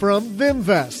Bailey from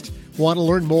Vimvest. Want to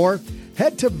learn more?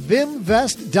 Head to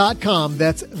Vimvest.com.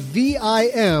 That's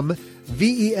VIMVEST.com.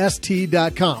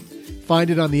 Find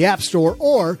it on the App Store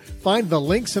or find the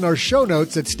links in our show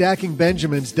notes at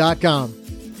stackingbenjamins.com.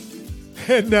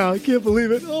 And now, I can't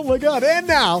believe it. Oh, my God. And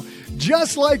now,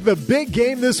 just like the big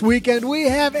game this weekend, we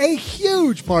have a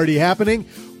huge party happening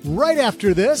right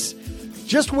after this.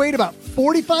 Just wait about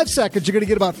 45 seconds. You're going to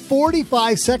get about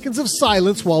 45 seconds of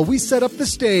silence while we set up the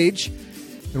stage.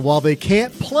 And while they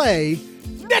can't play,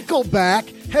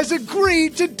 Nickelback has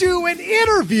agreed to do an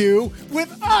interview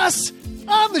with us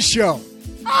on the show.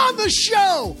 On the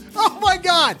show! Oh, my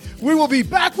God. We will be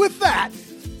back with that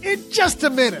in just a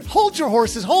minute. Hold your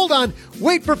horses. Hold on.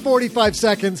 Wait for 45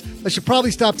 seconds. I should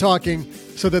probably stop talking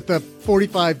so that the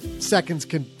 45 seconds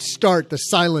can start the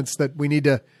silence that we need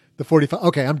to, the 45.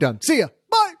 Okay, I'm done. See ya.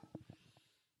 Bye.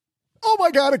 Oh,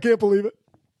 my God. I can't believe it.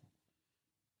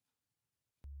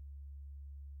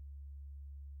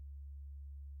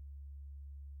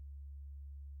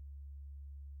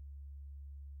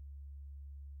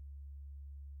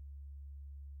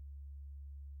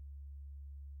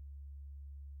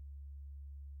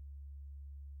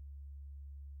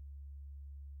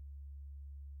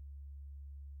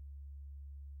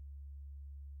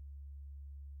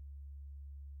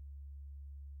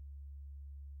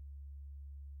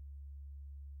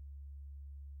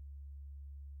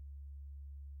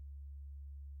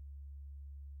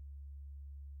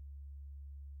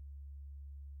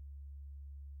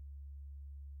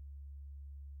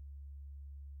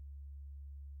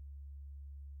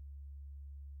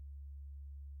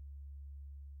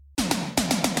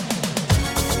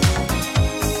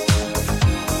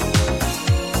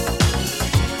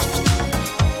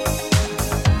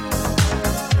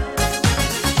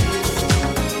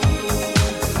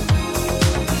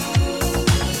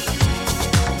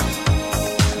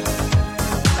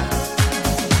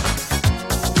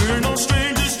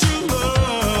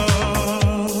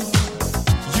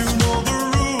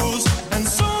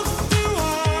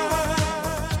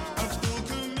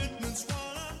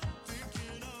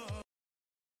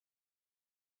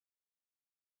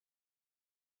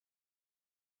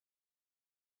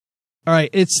 All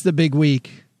right, it's the big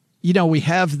week. You know, we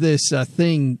have this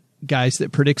thing, guys,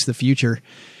 that predicts the future.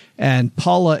 And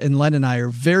Paula and Len and I are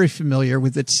very familiar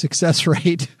with its success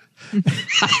rate.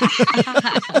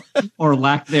 Or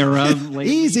lack thereof.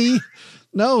 Lately. Easy.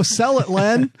 No, sell it,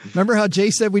 Len. Remember how Jay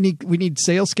said we need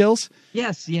sales skills?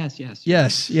 Yes.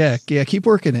 Yeah. Keep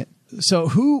working it. So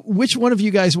which one of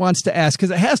you guys wants to ask?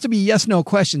 Because it has to be yes/no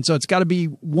question. So it's got to be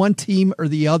one team or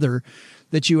the other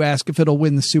that you ask if it'll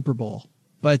win the Super Bowl.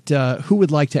 But who would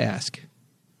like to ask?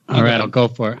 All right, I'll go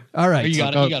for it. All right.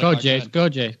 Go, Jay. Go,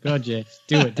 Jay.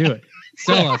 Do it.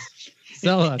 Sell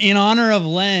us. In honor of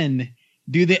Len,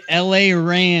 do the LA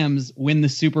Rams win the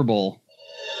Super Bowl?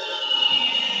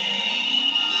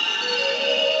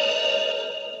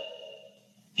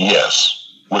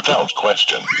 Yes, without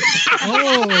question.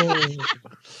 Oh.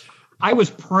 I was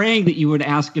praying that you would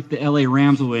ask if the LA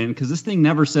Rams will win because this thing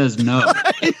never says no.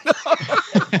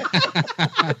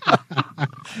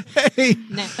 Hey.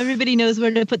 Now everybody knows where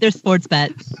to put their sports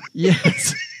bet.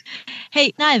 Yes.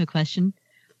 Hey, now I have a question.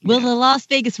 Will the Las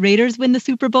Vegas Raiders win the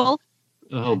Super Bowl?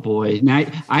 Oh, boy. Now,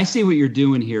 I see what you're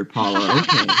doing here, Paula.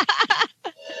 Okay.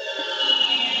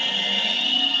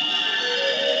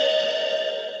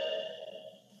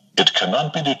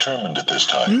 cannot be determined at this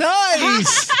time.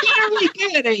 Nice. Really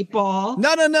good, 8-Ball.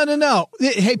 No.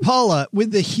 Hey, Paula,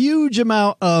 with the huge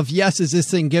amount of yeses this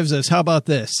thing gives us, how about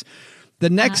this? The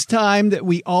next time that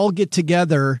we all get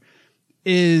together,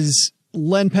 is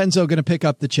Len Penzo going to pick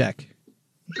up the check?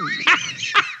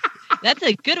 That's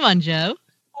a good one, Joe.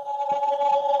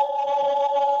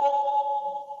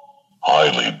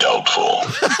 Highly doubtful.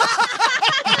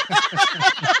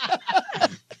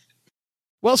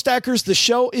 Well, Stackers, the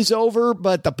show is over,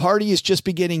 but the party is just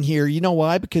beginning here. You know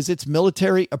why? Because it's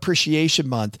Military Appreciation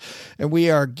Month, and we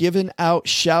are giving out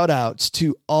shout-outs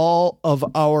to all of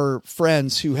our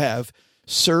friends who have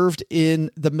served in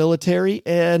the military.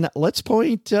 And let's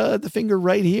point the finger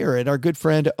right here at our good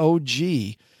friend OG,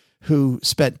 who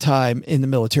spent time in the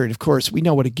military. And, of course, we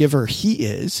know what a giver he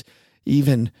is,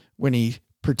 even when he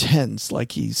pretends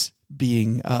like he's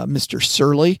being Mr.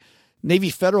 Surly.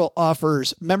 Navy Federal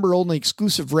offers member-only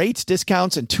exclusive rates,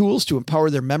 discounts, and tools to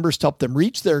empower their members to help them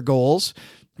reach their goals.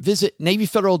 Visit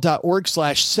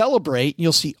NavyFederal.org/celebrate, and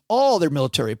you'll see all their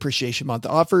Military Appreciation Month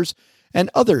offers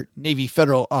and other Navy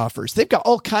Federal offers. They've got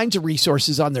all kinds of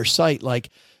resources on their site,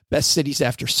 like best cities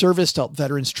after service to help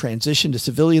veterans transition to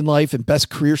civilian life and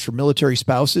best careers for military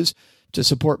spouses to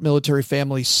support military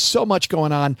families. So much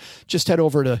going on. Just head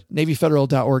over to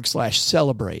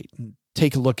NavyFederal.org/celebrate and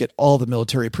take a look at all the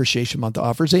Military Appreciation Month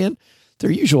offers and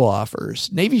their usual offers.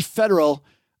 Navy Federal,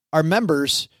 our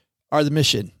members are the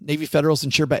mission. Navy Federal is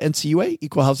insured by NCUA,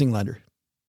 Equal Housing Lender.